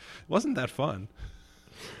lot. It wasn't that fun.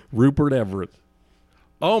 Rupert Everett.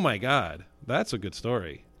 Oh my God, that's a good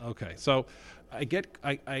story. Okay, so I'm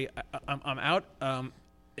out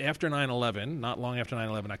after 9/11. Not long after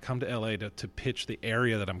 9/11, I come to LA to pitch the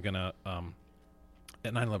area that I'm gonna.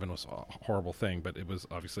 At 9/11 was a horrible thing, but it was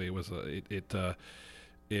obviously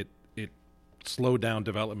it slowed down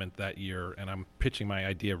development that year, and I'm pitching my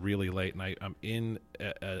idea really late, and I'm in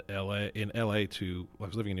LA. I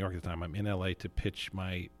was living in New York at the time. I'm in LA to pitch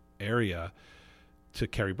my area to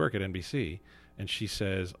Carrie Burke at NBC, and she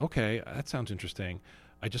says, "Okay, that sounds interesting.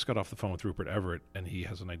 I just got off the phone with Rupert Everett, and he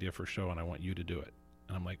has an idea for a show, and I want you to do it."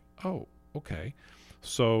 And I'm like, "Oh, okay."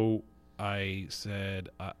 So I said,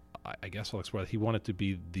 I guess I'll explore that. He wanted to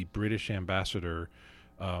be the British ambassador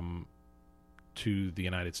to the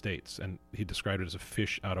United States, and he described it as a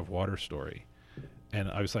fish out of water story. And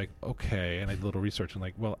I was like, okay, and I did a little research, and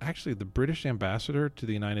like, well, actually, the British ambassador to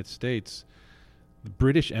the United States, the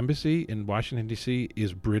British embassy in Washington, D.C.,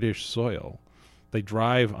 is British soil. They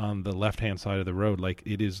drive on the left-hand side of the road like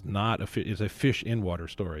it is not it's a fish in water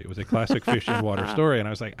story. It was a classic fish in water story, and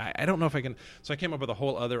I was like, I don't know if I can. So I came up with a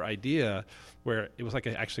whole other idea where it was like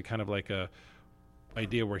actually kind of like a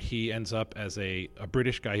idea where he ends up as a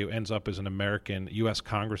British guy who ends up as an American U.S.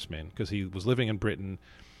 congressman because he was living in Britain,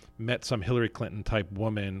 met some Hillary Clinton type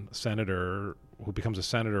woman, senator, who becomes a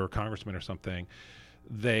senator or congressman or something.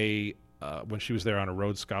 They, when she was there on a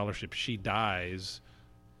Rhodes Scholarship, she dies.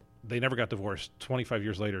 They never got divorced. 25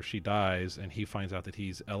 years later, she dies, and he finds out that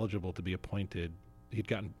he's eligible to be appointed. He'd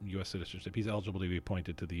gotten U.S. citizenship. He's eligible to be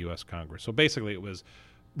appointed to the U.S. Congress. So basically it was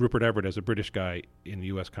Rupert Everett as a British guy in the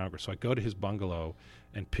U.S. Congress. So I go to his bungalow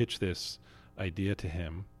and pitch this idea to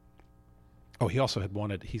him. Oh, he also had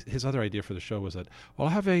wanted, his other idea for the show was that, well,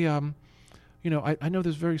 I have a, I know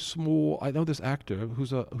this actor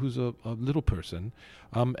who's a little person,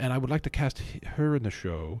 and I would like to cast her in the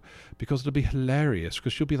show because it'll be hilarious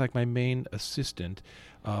because she'll be like my main assistant,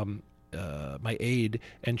 my aide,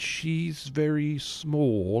 and she's very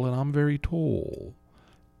small and I'm very tall.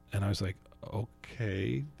 And I was like,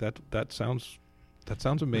 okay, that sounds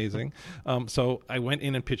amazing. So I went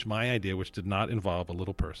in and pitched my idea, which did not involve a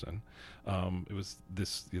little person. It was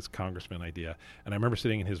this congressman idea, and I remember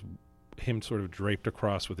sitting in him sort of draped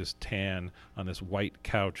across with his tan on this white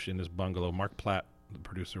couch in his bungalow. Mark Platt, the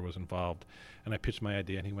producer, was involved, and I pitched my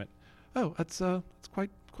idea, and he went, "Oh, it's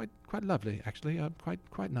quite lovely, actually.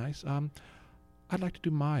 Quite nice. I'd like to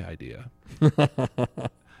do my idea."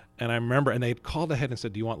 And I remember, and they called ahead and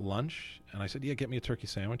said, "Do you want lunch?" And I said, "Yeah, get me a turkey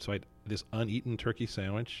sandwich." So I had this uneaten turkey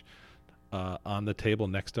sandwich on the table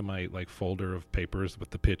next to my folder of papers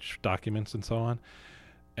with the pitch documents and so on.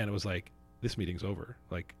 And it was like, this meeting's over.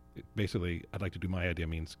 Basically, I'd like to do my idea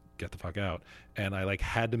means get the fuck out. And I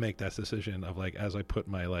had to make that decision of as I put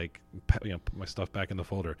my put my stuff back in the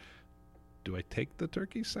folder. Do I take the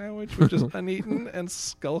turkey sandwich, which is uneaten, and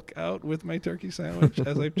skulk out with my turkey sandwich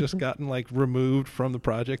as I've just gotten removed from the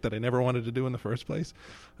project that I never wanted to do in the first place?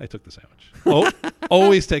 I took the sandwich.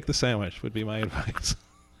 Always take the sandwich would be my advice.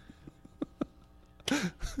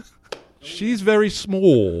 She's very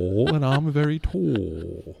small and I'm very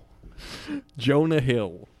tall. Jonah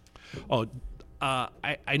Hill. Oh,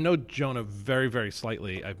 I know Jonah very, very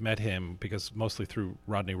slightly. I've met him because mostly through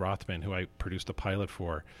Rodney Rothman, who I produced a pilot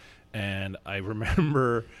for. And I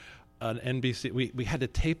remember on NBC, we had a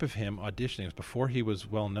tape of him auditioning. It was before he was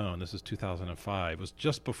well known. This is 2005. It was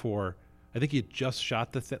just before, I think he had just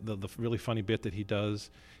shot the really funny bit that he does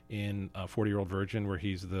in 40-Year-Old Virgin, where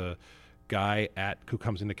he's the guy who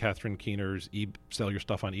comes into Catherine Keener's sell your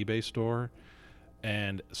stuff on eBay store.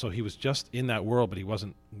 And so he was just in that world, but he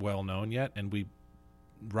wasn't well known yet. And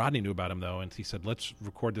Rodney knew about him, though, and he said, let's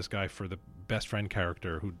record this guy for the best friend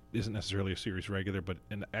character, who isn't necessarily a series regular,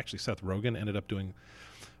 and actually Seth Rogen ended up doing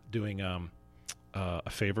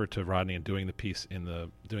a favor to Rodney and doing the piece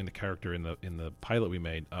doing the character in the pilot we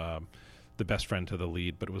made, the best friend to the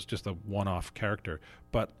lead, but it was just a one-off character.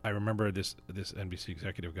 But I remember this NBC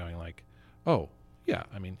executive going oh, yeah,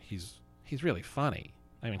 I mean, he's really funny.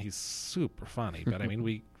 I mean, he's super funny, but I mean,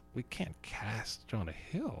 we can't cast Jonah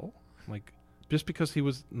Hill. Just because he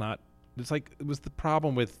was not, it was the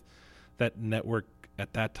problem with that network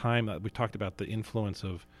at that time. We talked about the influence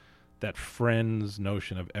of that Friends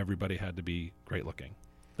notion of everybody had to be great looking.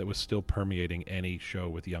 That was still permeating any show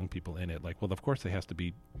with young people in it. Well, of course they have to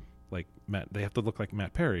be they have to look like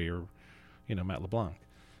Matt Perry or, Matt LeBlanc.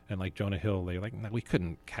 And Jonah Hill, no, we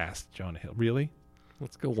couldn't cast Jonah Hill. Really?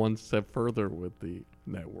 Let's go one step further with the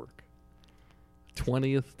network.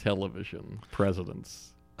 20th Television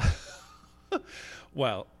presidents.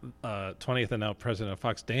 Well, 20th and now president of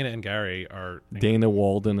Fox, Dana and Gary are... Dana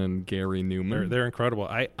Walden and Gary Newman. They're incredible.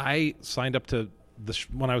 I signed up to...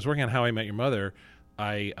 when I was working on How I Met Your Mother,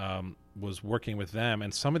 I was working with them,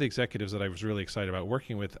 and some of the executives that I was really excited about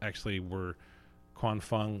working with actually were... Quan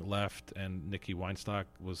Fung left, and Nikki Weinstock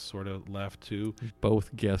was sort of left too.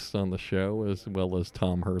 Both guests on the show, as well as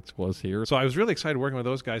Tom Hertz was here. So I was really excited working with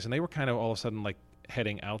those guys, and they were kind of all of a sudden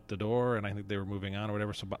heading out the door, and I think they were moving on or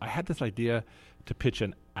whatever. So, but I had this idea to pitch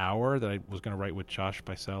an hour that I was going to write with Josh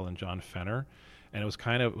Bicel and John Fenner, and it was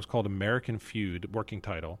called American Feud, working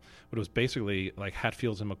title, but it was basically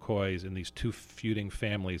Hatfields and McCoys in these two feuding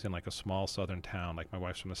families in a small southern town. My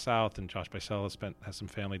wife's from the South, and Josh Bicel has some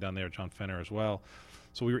family down there, John Fenner as well.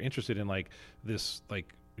 So we were interested in this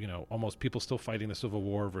almost people still fighting the Civil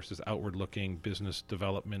War versus outward-looking business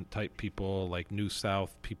development type people, New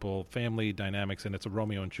South people, family dynamics, and it's a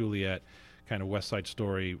Romeo and Juliet kind of West Side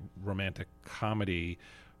Story romantic comedy.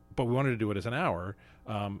 But we wanted to do it as an hour.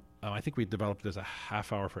 I think we developed it as a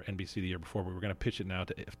half hour for NBC the year before. We were going to pitch it now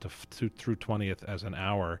to through 20th as an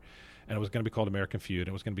hour, and it was going to be called American Feud.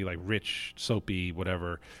 It was going to be rich, soapy,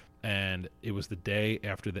 whatever. And it was the day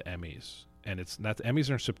after the Emmys. And the Emmys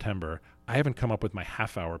are in September. I haven't come up with my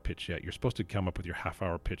half-hour pitch yet. You're supposed to come up with your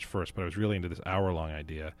half-hour pitch first, but I was really into this hour-long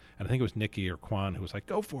idea. And I think it was Nikki or Quan who was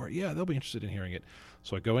go for it. Yeah, they'll be interested in hearing it.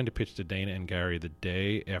 So I go in to pitch to Dana and Gary the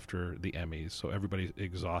day after the Emmys, so everybody's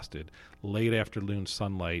exhausted. Late afternoon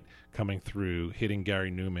sunlight coming through, hitting Gary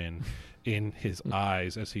Newman in his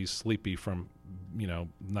eyes as he's sleepy from,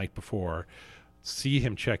 night before. See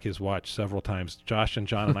him check his watch several times. Josh and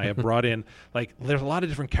John and I have brought in, there's a lot of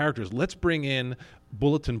different characters. Let's bring in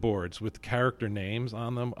bulletin boards with character names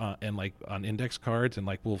on them and on index cards, and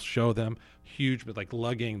we'll show them huge, but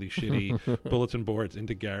lugging these shitty bulletin boards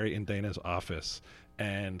into Gary and Dana's office.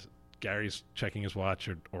 And Gary's checking his watch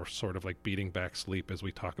or sort of beating back sleep as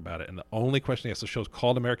we talk about it. And the only question he asks, the show's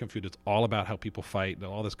called American Feud. It's all about how people fight,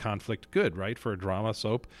 all this conflict. Good, right, for a drama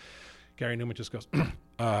soap? Gary Newman just goes,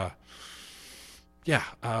 yeah,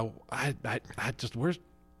 I just,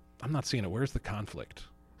 I'm not seeing it. Where's the conflict?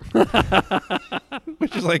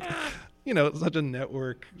 Which is such a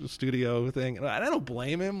network studio thing. And I don't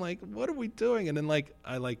blame him. Like, what are we doing? And then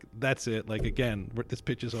that's it. Like, again, this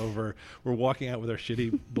pitch is over. We're walking out with our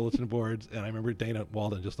shitty bulletin boards. And I remember Dana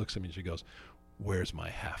Walden just looks at me and she goes, "Where's my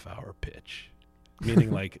half-hour pitch?"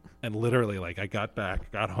 Meaning and literally I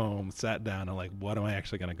got home, sat down, and what am I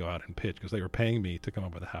actually going to go out and pitch? Because they were paying me to come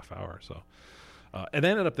up with a half hour. So, and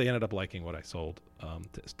they ended up liking what I sold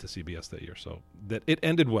to CBS that year. So that it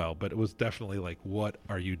ended well, but it was definitely what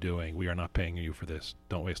are you doing? We are not paying you for this.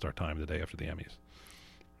 Don't waste our time the day after the Emmys.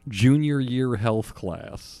 Junior year health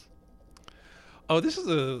class. Oh, this is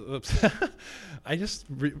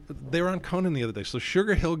they were on Conan the other day. So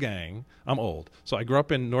Sugar Hill Gang, I'm old. So I grew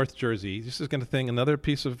up in North Jersey. This is going to think another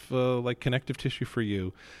piece of connective tissue for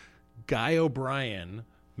you. Guy O'Brien,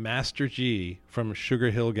 Master G from Sugar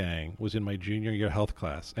Hill Gang, was in my junior year health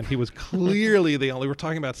class. And he was clearly we're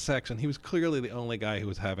talking about sex, and he was clearly the only guy who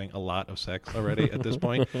was having a lot of sex already at this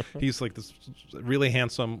point. He's this really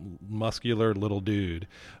handsome, muscular little dude.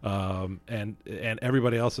 And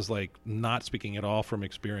everybody else is not speaking at all from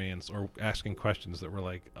experience or asking questions that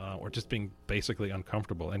were or just being basically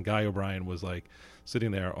uncomfortable. And Guy O'Brien was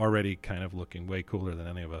sitting there already kind of looking way cooler than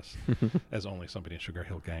any of us, as only somebody in Sugar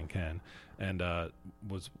Hill Gang can. And Guy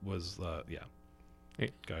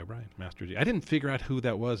O'Brien, Master G. I didn't figure out who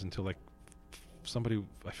that was until I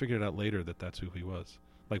figured it out later that's who he was.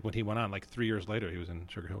 When he went on, 3 years later, he was in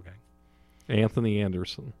Sugar Hill Gang. Anthony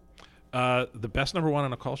Anderson. The best number one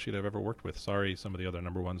on a call sheet I've ever worked with. Sorry, some of the other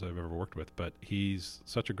number ones I've ever worked with, but he's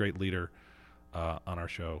such a great leader on our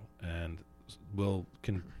show, and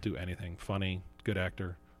can do anything. Funny, good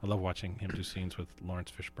actor. I love watching him do scenes with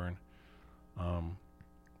Lawrence Fishburne on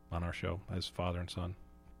our show as father and son.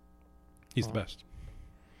 He's the best.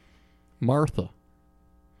 Martha.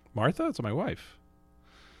 It's my wife.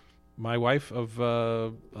 My wife of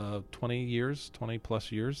 20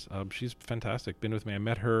 plus years. She's fantastic. Been with me. I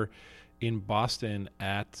met her in Boston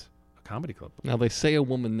at a comedy club. Now, they say a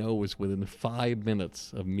woman knows within 5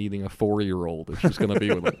 minutes of meeting a 4-year-old if she's going to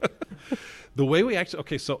be with him. The way we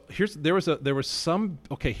actually, so here's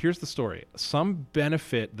the story. Some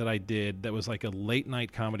benefit that I did that was a late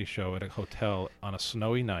night comedy show at a hotel on a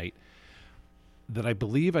snowy night that I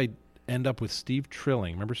believe I end up with Steve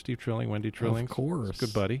Trilling. Remember Steve Trilling, Wendy Trilling? Of course.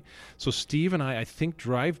 Good buddy. So Steve and I think,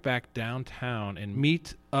 drive back downtown and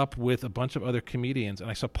meet up with a bunch of other comedians,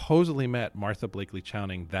 and I supposedly met Martha Blakely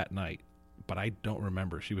Chowning that night, but I don't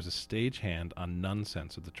remember. She was a stagehand on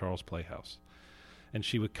Nonsense at the Charles Playhouse. And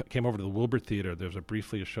she came over to the Wilbur Theater. There was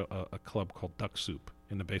a club called Duck Soup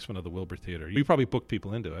in the basement of the Wilbur Theater. You probably booked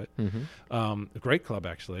people into it. Mm-hmm. A great club,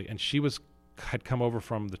 actually. And she had come over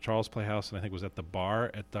from the Charles Playhouse, and I think was at the bar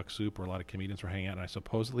at Duck Soup where a lot of comedians were hanging out, and I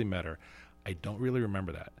supposedly met her. I don't really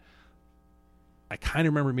remember that. I kind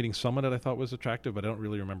of remember meeting someone that I thought was attractive, but I don't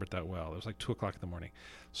really remember it that well. It was 2 o'clock in the morning.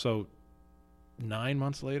 So 10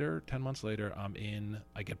 months later,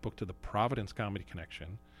 I get booked to the Providence Comedy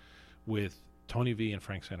Connection with Tony V and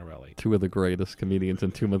Frank Santarelli. Two of the greatest comedians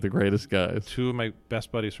and two of the greatest guys. Two of my best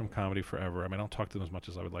buddies from comedy forever. I mean, I don't talk to them as much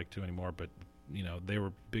as I would like to anymore, but they were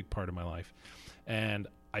a big part of my life. And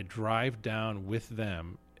I drive down with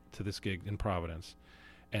them to this gig in Providence,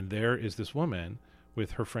 and there is this woman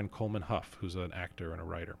with her friend Coleman Huff, who's an actor and a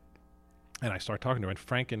writer. And I start talking to her, and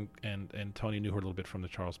Frank and Tony knew her a little bit from the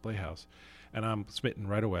Charles Playhouse, and I'm smitten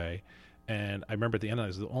right away. And I remember at the end of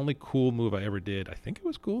it, the only cool move I ever did, I think it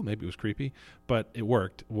was cool, maybe it was creepy, but it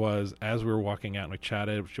worked, was as we were walking out and we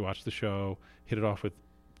chatted, she watched the show, hit it off with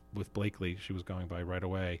Blakely. She was going by right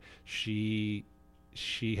away. She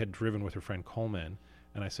had driven with her friend Coleman,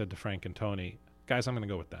 and I said to Frank and Tony, guys, I'm going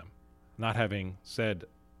to go with them. Not having said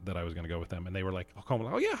that I was going to go with them. And they were like,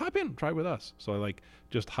 Coleman, oh yeah, hop in, try with us. So I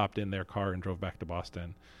just hopped in their car and drove back to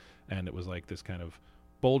Boston. And it was this kind of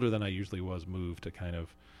bolder than I usually was move to kind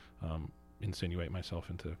of insinuate myself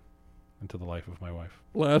into the life of my wife.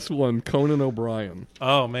 Last one, Conan O'Brien.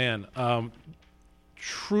 Oh man.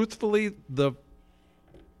 Truthfully, the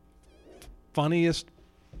funniest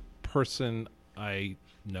person I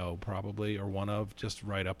know, probably, or one of, just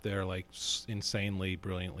right up there, insanely,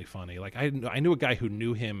 brilliantly funny. I knew a guy who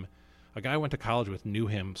knew him, a guy I went to college with knew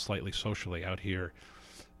him slightly socially out here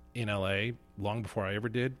in LA long before I ever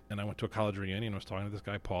did. And I went to a college reunion and was talking to this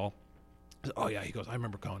guy, Paul. Oh yeah, he goes, I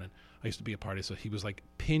remember Conan. I used to be a party. So he was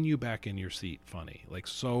pin you back in your seat funny,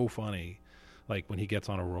 so funny. When he gets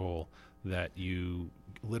on a roll that you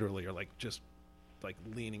literally are just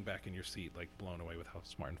leaning back in your seat, blown away with how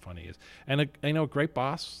smart and funny he is. And I know a great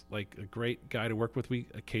boss, a great guy to work with. We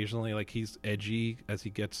occasionally, he's edgy as he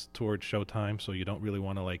gets towards showtime, so you don't really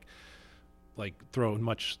want to like throw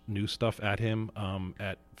much new stuff at him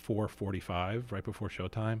at 4:45 right before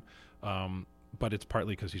showtime. But it's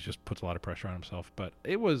partly because he just puts a lot of pressure on himself. But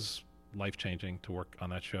it was life-changing to work on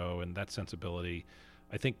that show, and that sensibility,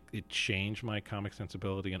 I think it changed my comic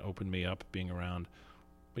sensibility and opened me up being around,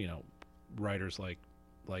 writers like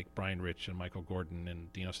Brian Rich and Michael Gordon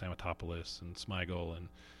and Dino Stamatopoulos and Smigel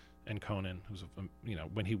and Conan, who's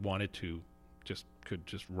when he wanted to, could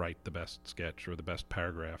just write the best sketch or the best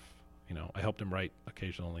paragraph. I helped him write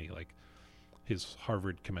occasionally, like his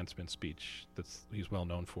Harvard commencement speech he's well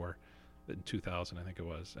known for in 2000, I think it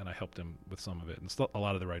was, and I helped him with some of it, and a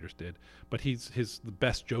lot of the writers did. But the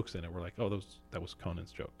best jokes in it were like, that was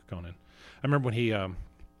Conan's joke. Conan. I remember when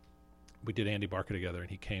we did Andy Barker together, and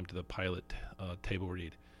he came to the pilot table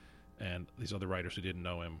read, and these other writers who didn't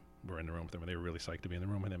know him were in the room with him, and they were really psyched to be in the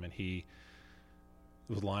room with him, and he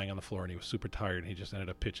was lying on the floor, and he was super tired, and he just ended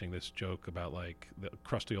up pitching this joke about like the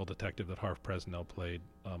crusty old detective that Harv Presnell played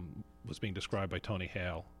was being described by Tony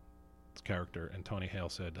Hale, character, and Tony Hale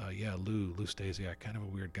said, yeah, Lou Stasiak, kind of a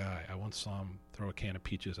weird guy. I once saw him throw a can of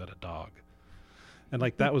peaches at a dog. And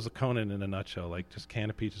like that was a Conan in a nutshell, like just can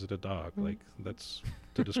of peaches at a dog. Like that's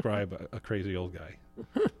to describe a crazy old guy.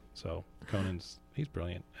 So he's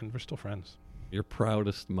brilliant, and we're still friends. Your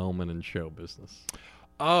proudest moment in show business?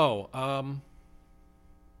 You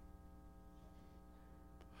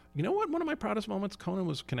know what? One of my proudest moments Conan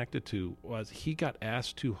was connected to was he got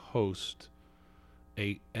asked to host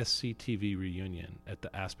a SCTV reunion at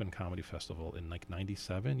the Aspen Comedy Festival in like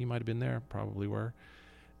 97. You might have been there, probably were.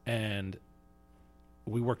 And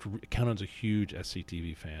we worked, Conan's a huge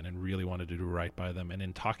SCTV fan and really wanted to do right by them. And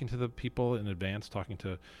in talking to the people in advance, talking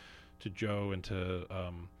to Joe and to,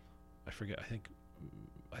 I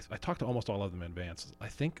talked to almost all of them in advance. I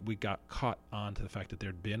think we got caught on to the fact that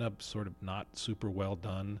there'd been a sort of not super well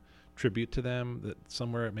done tribute to them, that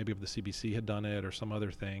somewhere maybe the CBC had done it or some other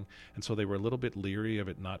thing, and so they were a little bit leery of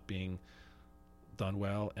it not being done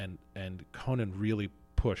well, and Conan really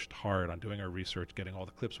pushed hard on doing our research, getting all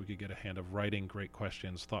the clips we could get a hand of, writing great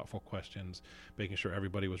questions, thoughtful questions, making sure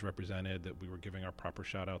everybody was represented, that we were giving our proper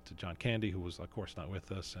shout out to John Candy, who was of course not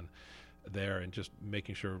with us, and just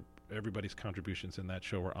making sure everybody's contributions in that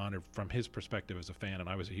show were honored from his perspective as a fan, and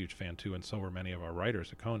I was a huge fan too, and so were many of our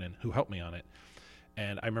writers at Conan who helped me on it.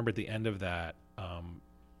 And I remember at the end of that,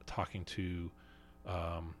 talking to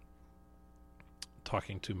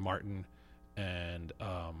Martin and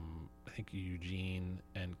I think Eugene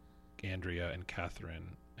and Andrea and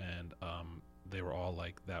Catherine, and they were all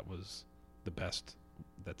like, that was the best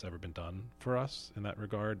that's ever been done for us in that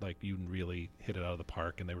regard. Like, you really hit it out of the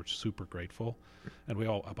park, and they were super grateful. And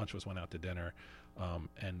a bunch of us went out to dinner,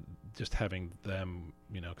 and just having them,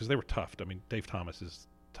 because they were tough. I mean, Dave Thomas is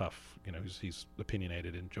tough, he's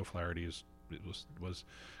opinionated, and Joe Flaherty was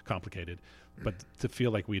complicated, but to feel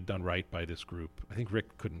like we had done right by this group. I think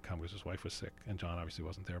Rick couldn't come because his wife was sick, and John obviously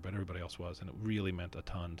wasn't there, but everybody else was, and it really meant a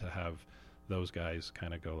ton to have those guys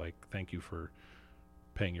kind of go like, thank you for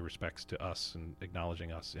paying your respects to us and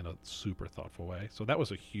acknowledging us in a super thoughtful way. So that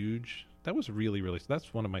was really, really,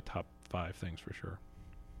 that's one of my top 5 things for sure.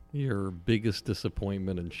 Your biggest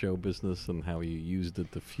disappointment in show business and how you used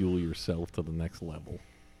it to fuel yourself to the next level?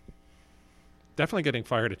 Definitely getting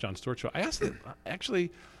fired at Jon Stewart show. I asked them, actually,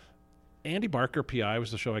 Andy Barker PI was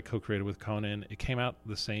the show I co-created with Conan. It came out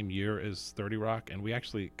the same year as 30 Rock, and we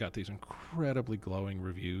actually got these incredibly glowing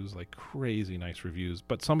reviews, like crazy nice reviews.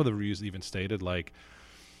 But some of the reviews even stated, like,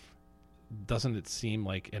 doesn't it seem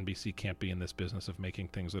like NBC can't be in this business of making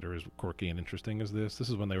things that are as quirky and interesting as this? This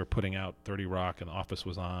is when they were putting out 30 Rock and The Office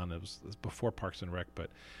was on. It was before Parks and Rec.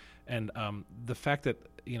 And the fact that,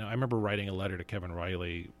 I remember writing a letter to Kevin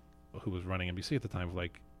Riley, who was running NBC at the time,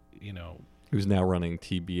 like, who's now running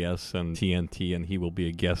TBS and TNT, and he will be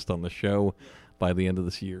a guest on the show by the end of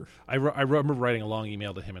this year. I remember writing a long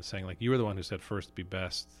email to him and saying, like, you were the one who said first be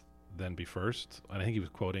best, then be first. And I think he was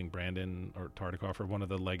quoting Brandon or Tartikoff, or one of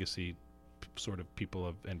the legacy sort of people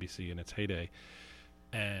of NBC in its heyday.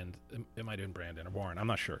 And it might have been Brandon or Warren, I'm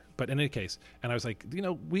not sure. But in any case, and I was like,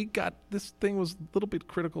 we got, this thing was a little bit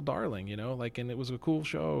critical darling, like, and it was a cool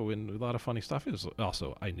show and a lot of funny stuff. It was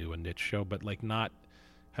also, I knew, a niche show, but like not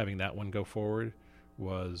having that one go forward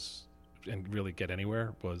and really get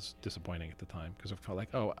anywhere was disappointing at the time, because I felt like,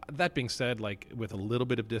 that being said, like with a little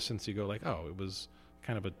bit of distance, you go like, it was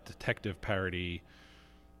kind of a detective parody,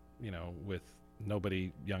 with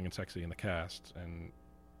nobody young and sexy in the cast, and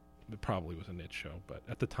it probably was a niche show, but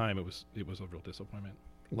at the time it was a real disappointment.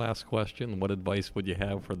 Last question. What advice would you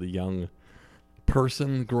have for the young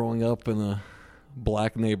person growing up in a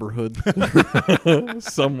black neighborhood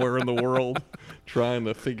somewhere in the world, trying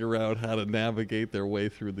to figure out how to navigate their way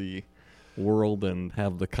through the world and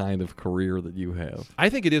have the kind of career that you have. I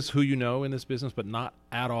think it is who you know in this business, but not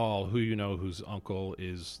at all who you know whose uncle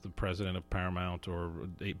is the president of Paramount or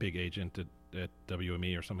a big agent at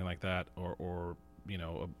WME or something like that, or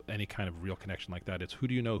any kind of real connection like that. It's who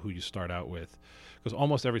do you know who you start out with, because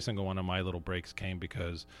almost every single one of my little breaks came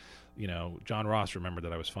because John Ross remembered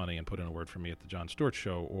that I was funny and put in a word for me at the Jon Stewart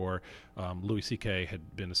show, or Louis C.K.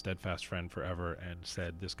 had been a steadfast friend forever and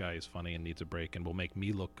said, this guy is funny and needs a break and will make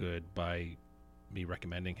me look good by me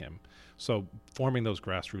recommending him. So forming those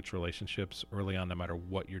grassroots relationships early on, no matter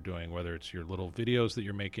what you're doing, whether it's your little videos that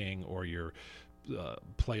you're making or your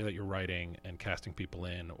play that you're writing and casting people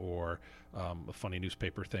in, or a funny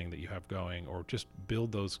newspaper thing that you have going, or just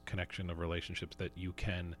build those connection of relationships that you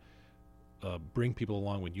can bring people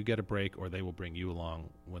along when you get a break, or they will bring you along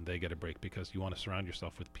when they get a break, because you want to surround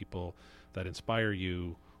yourself with people that inspire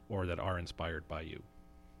you or that are inspired by you.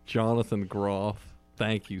 Jonathan Groff,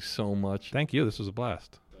 thank you so much. Thank you. This was a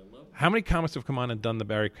blast. How many comics have come on and done the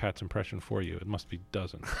Barry Katz impression for you? It must be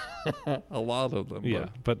dozens. A lot of them. Yeah,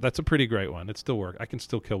 but that's a pretty great one. It still works. I can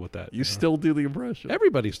still kill with that. You still do the impression.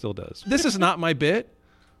 Everybody still does. This is not my bit,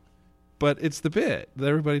 but it's the bit that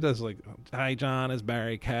everybody does. Like, hi, John, it's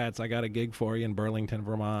Barry Katz. I got a gig for you in Burlington,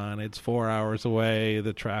 Vermont. It's 4 hours away.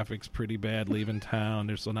 The traffic's pretty bad leaving town.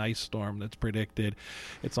 There's an ice storm that's predicted.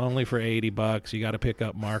 It's only for $80. You got to pick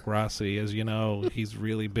up Mark Rossi. As you know, he's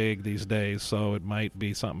really big these days, so it might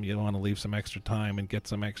be something you want to leave some extra time and get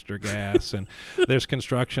some extra gas. And there's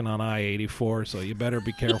construction on I-84, so you better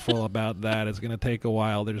be careful about that. It's going to take a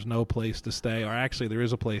while. There's no place to stay. Or actually, there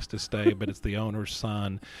is a place to stay, but it's the owner's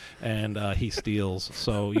son. And he steals,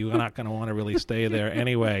 so you're not going to want to really stay there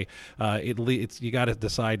anyway. It's you got to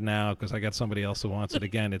decide now, because I got somebody else who wants it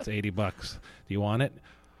again. It's $80. Do you want it?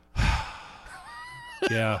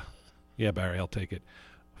 Yeah, Barry, I'll take it.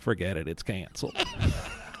 Forget it. It's canceled.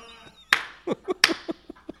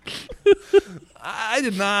 I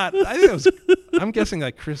did not. I'm guessing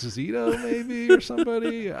like Chris Zito maybe or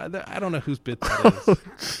somebody. I don't know whose bit that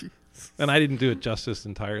is. And I didn't do it justice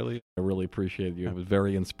entirely. I really appreciate you. It was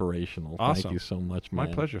very inspirational. Awesome. Thank you so much, man.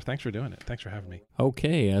 My pleasure. Thanks for doing it. Thanks for having me.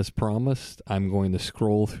 Okay, as promised, I'm going to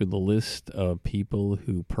scroll through the list of people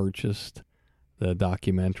who purchased the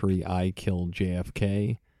documentary I Killed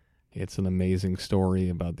JFK. It's an amazing story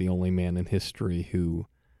about the only man in history who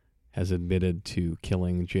has admitted to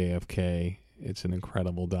killing JFK. It's an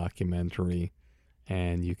incredible documentary,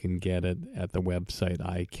 and you can get it at the website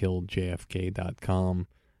ikilledjfk.com.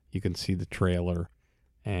 You can see the trailer,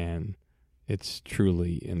 and it's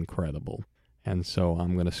truly incredible. And so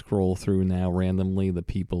I'm going to scroll through now randomly the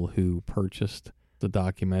people who purchased the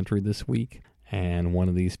documentary this week, and one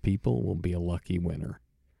of these people will be a lucky winner.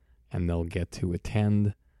 And they'll get to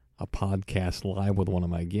attend a podcast live with one of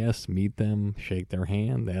my guests, meet them, shake their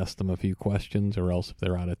hand, ask them a few questions, or else if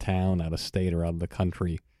they're out of town, out of state, or out of the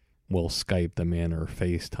country, we'll Skype them in or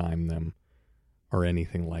FaceTime them or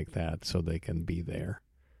anything like that so they can be there.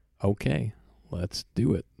 Okay, let's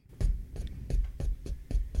do it.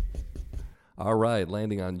 All right,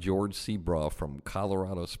 landing on George Seabraw from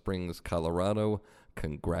Colorado Springs, Colorado.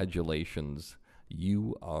 Congratulations,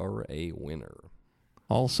 you are a winner.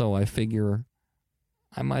 Also, I figure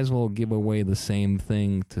I might as well give away the same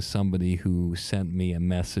thing to somebody who sent me a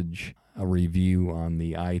message, a review on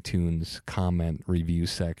the iTunes comment review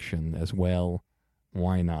section as well.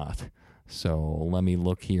 Why not? So let me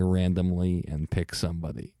look here randomly and pick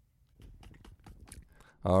somebody.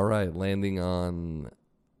 All right, landing on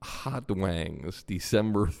Hot Wangs,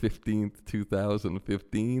 December 15th,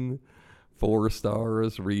 2015. 4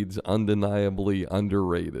 stars, reads undeniably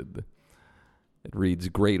underrated. It reads,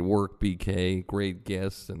 great work, BK, great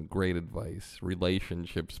guests and great advice.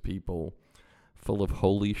 Relationships, people, full of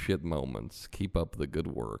holy shit moments. Keep up the good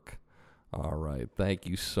work. All right, thank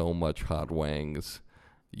you so much, Hot Wangs.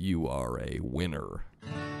 You are a winner.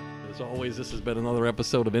 As always, this has been another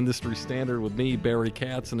episode of Industry Standard with me, Barry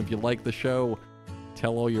Katz. And if you like the show,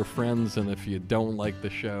 tell all your friends. And if you don't like the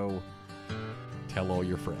show, tell all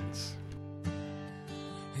your friends.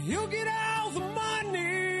 You get all the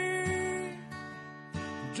money,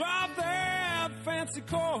 drive that fancy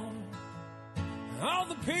car. All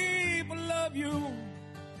the people love you,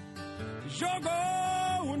 'cause you're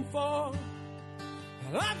going far.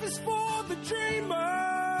 Life is for the dreamers,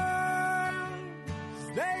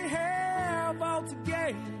 they have all to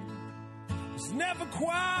gain. It's never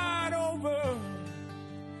quite over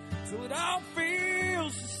till it all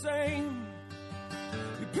feels the same.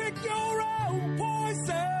 You pick your own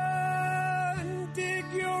poison, dig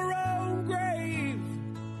your own grave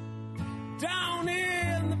down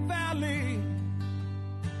in the valley.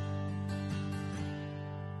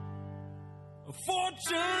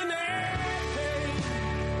 fortunate.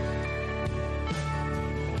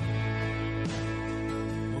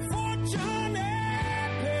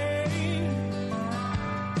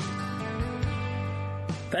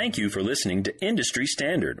 Thank you for listening to Industry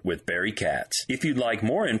Standard with Barry Katz. If you'd like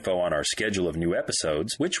more info on our schedule of new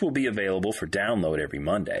episodes, which will be available for download every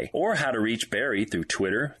Monday, or how to reach Barry through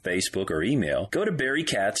Twitter, Facebook, or email, go to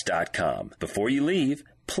barrykatz.com. Before you leave,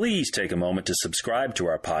 please take a moment to subscribe to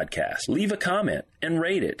our podcast, leave a comment, and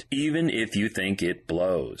rate it, even if you think it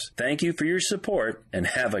blows. Thank you for your support, and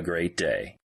have a great day.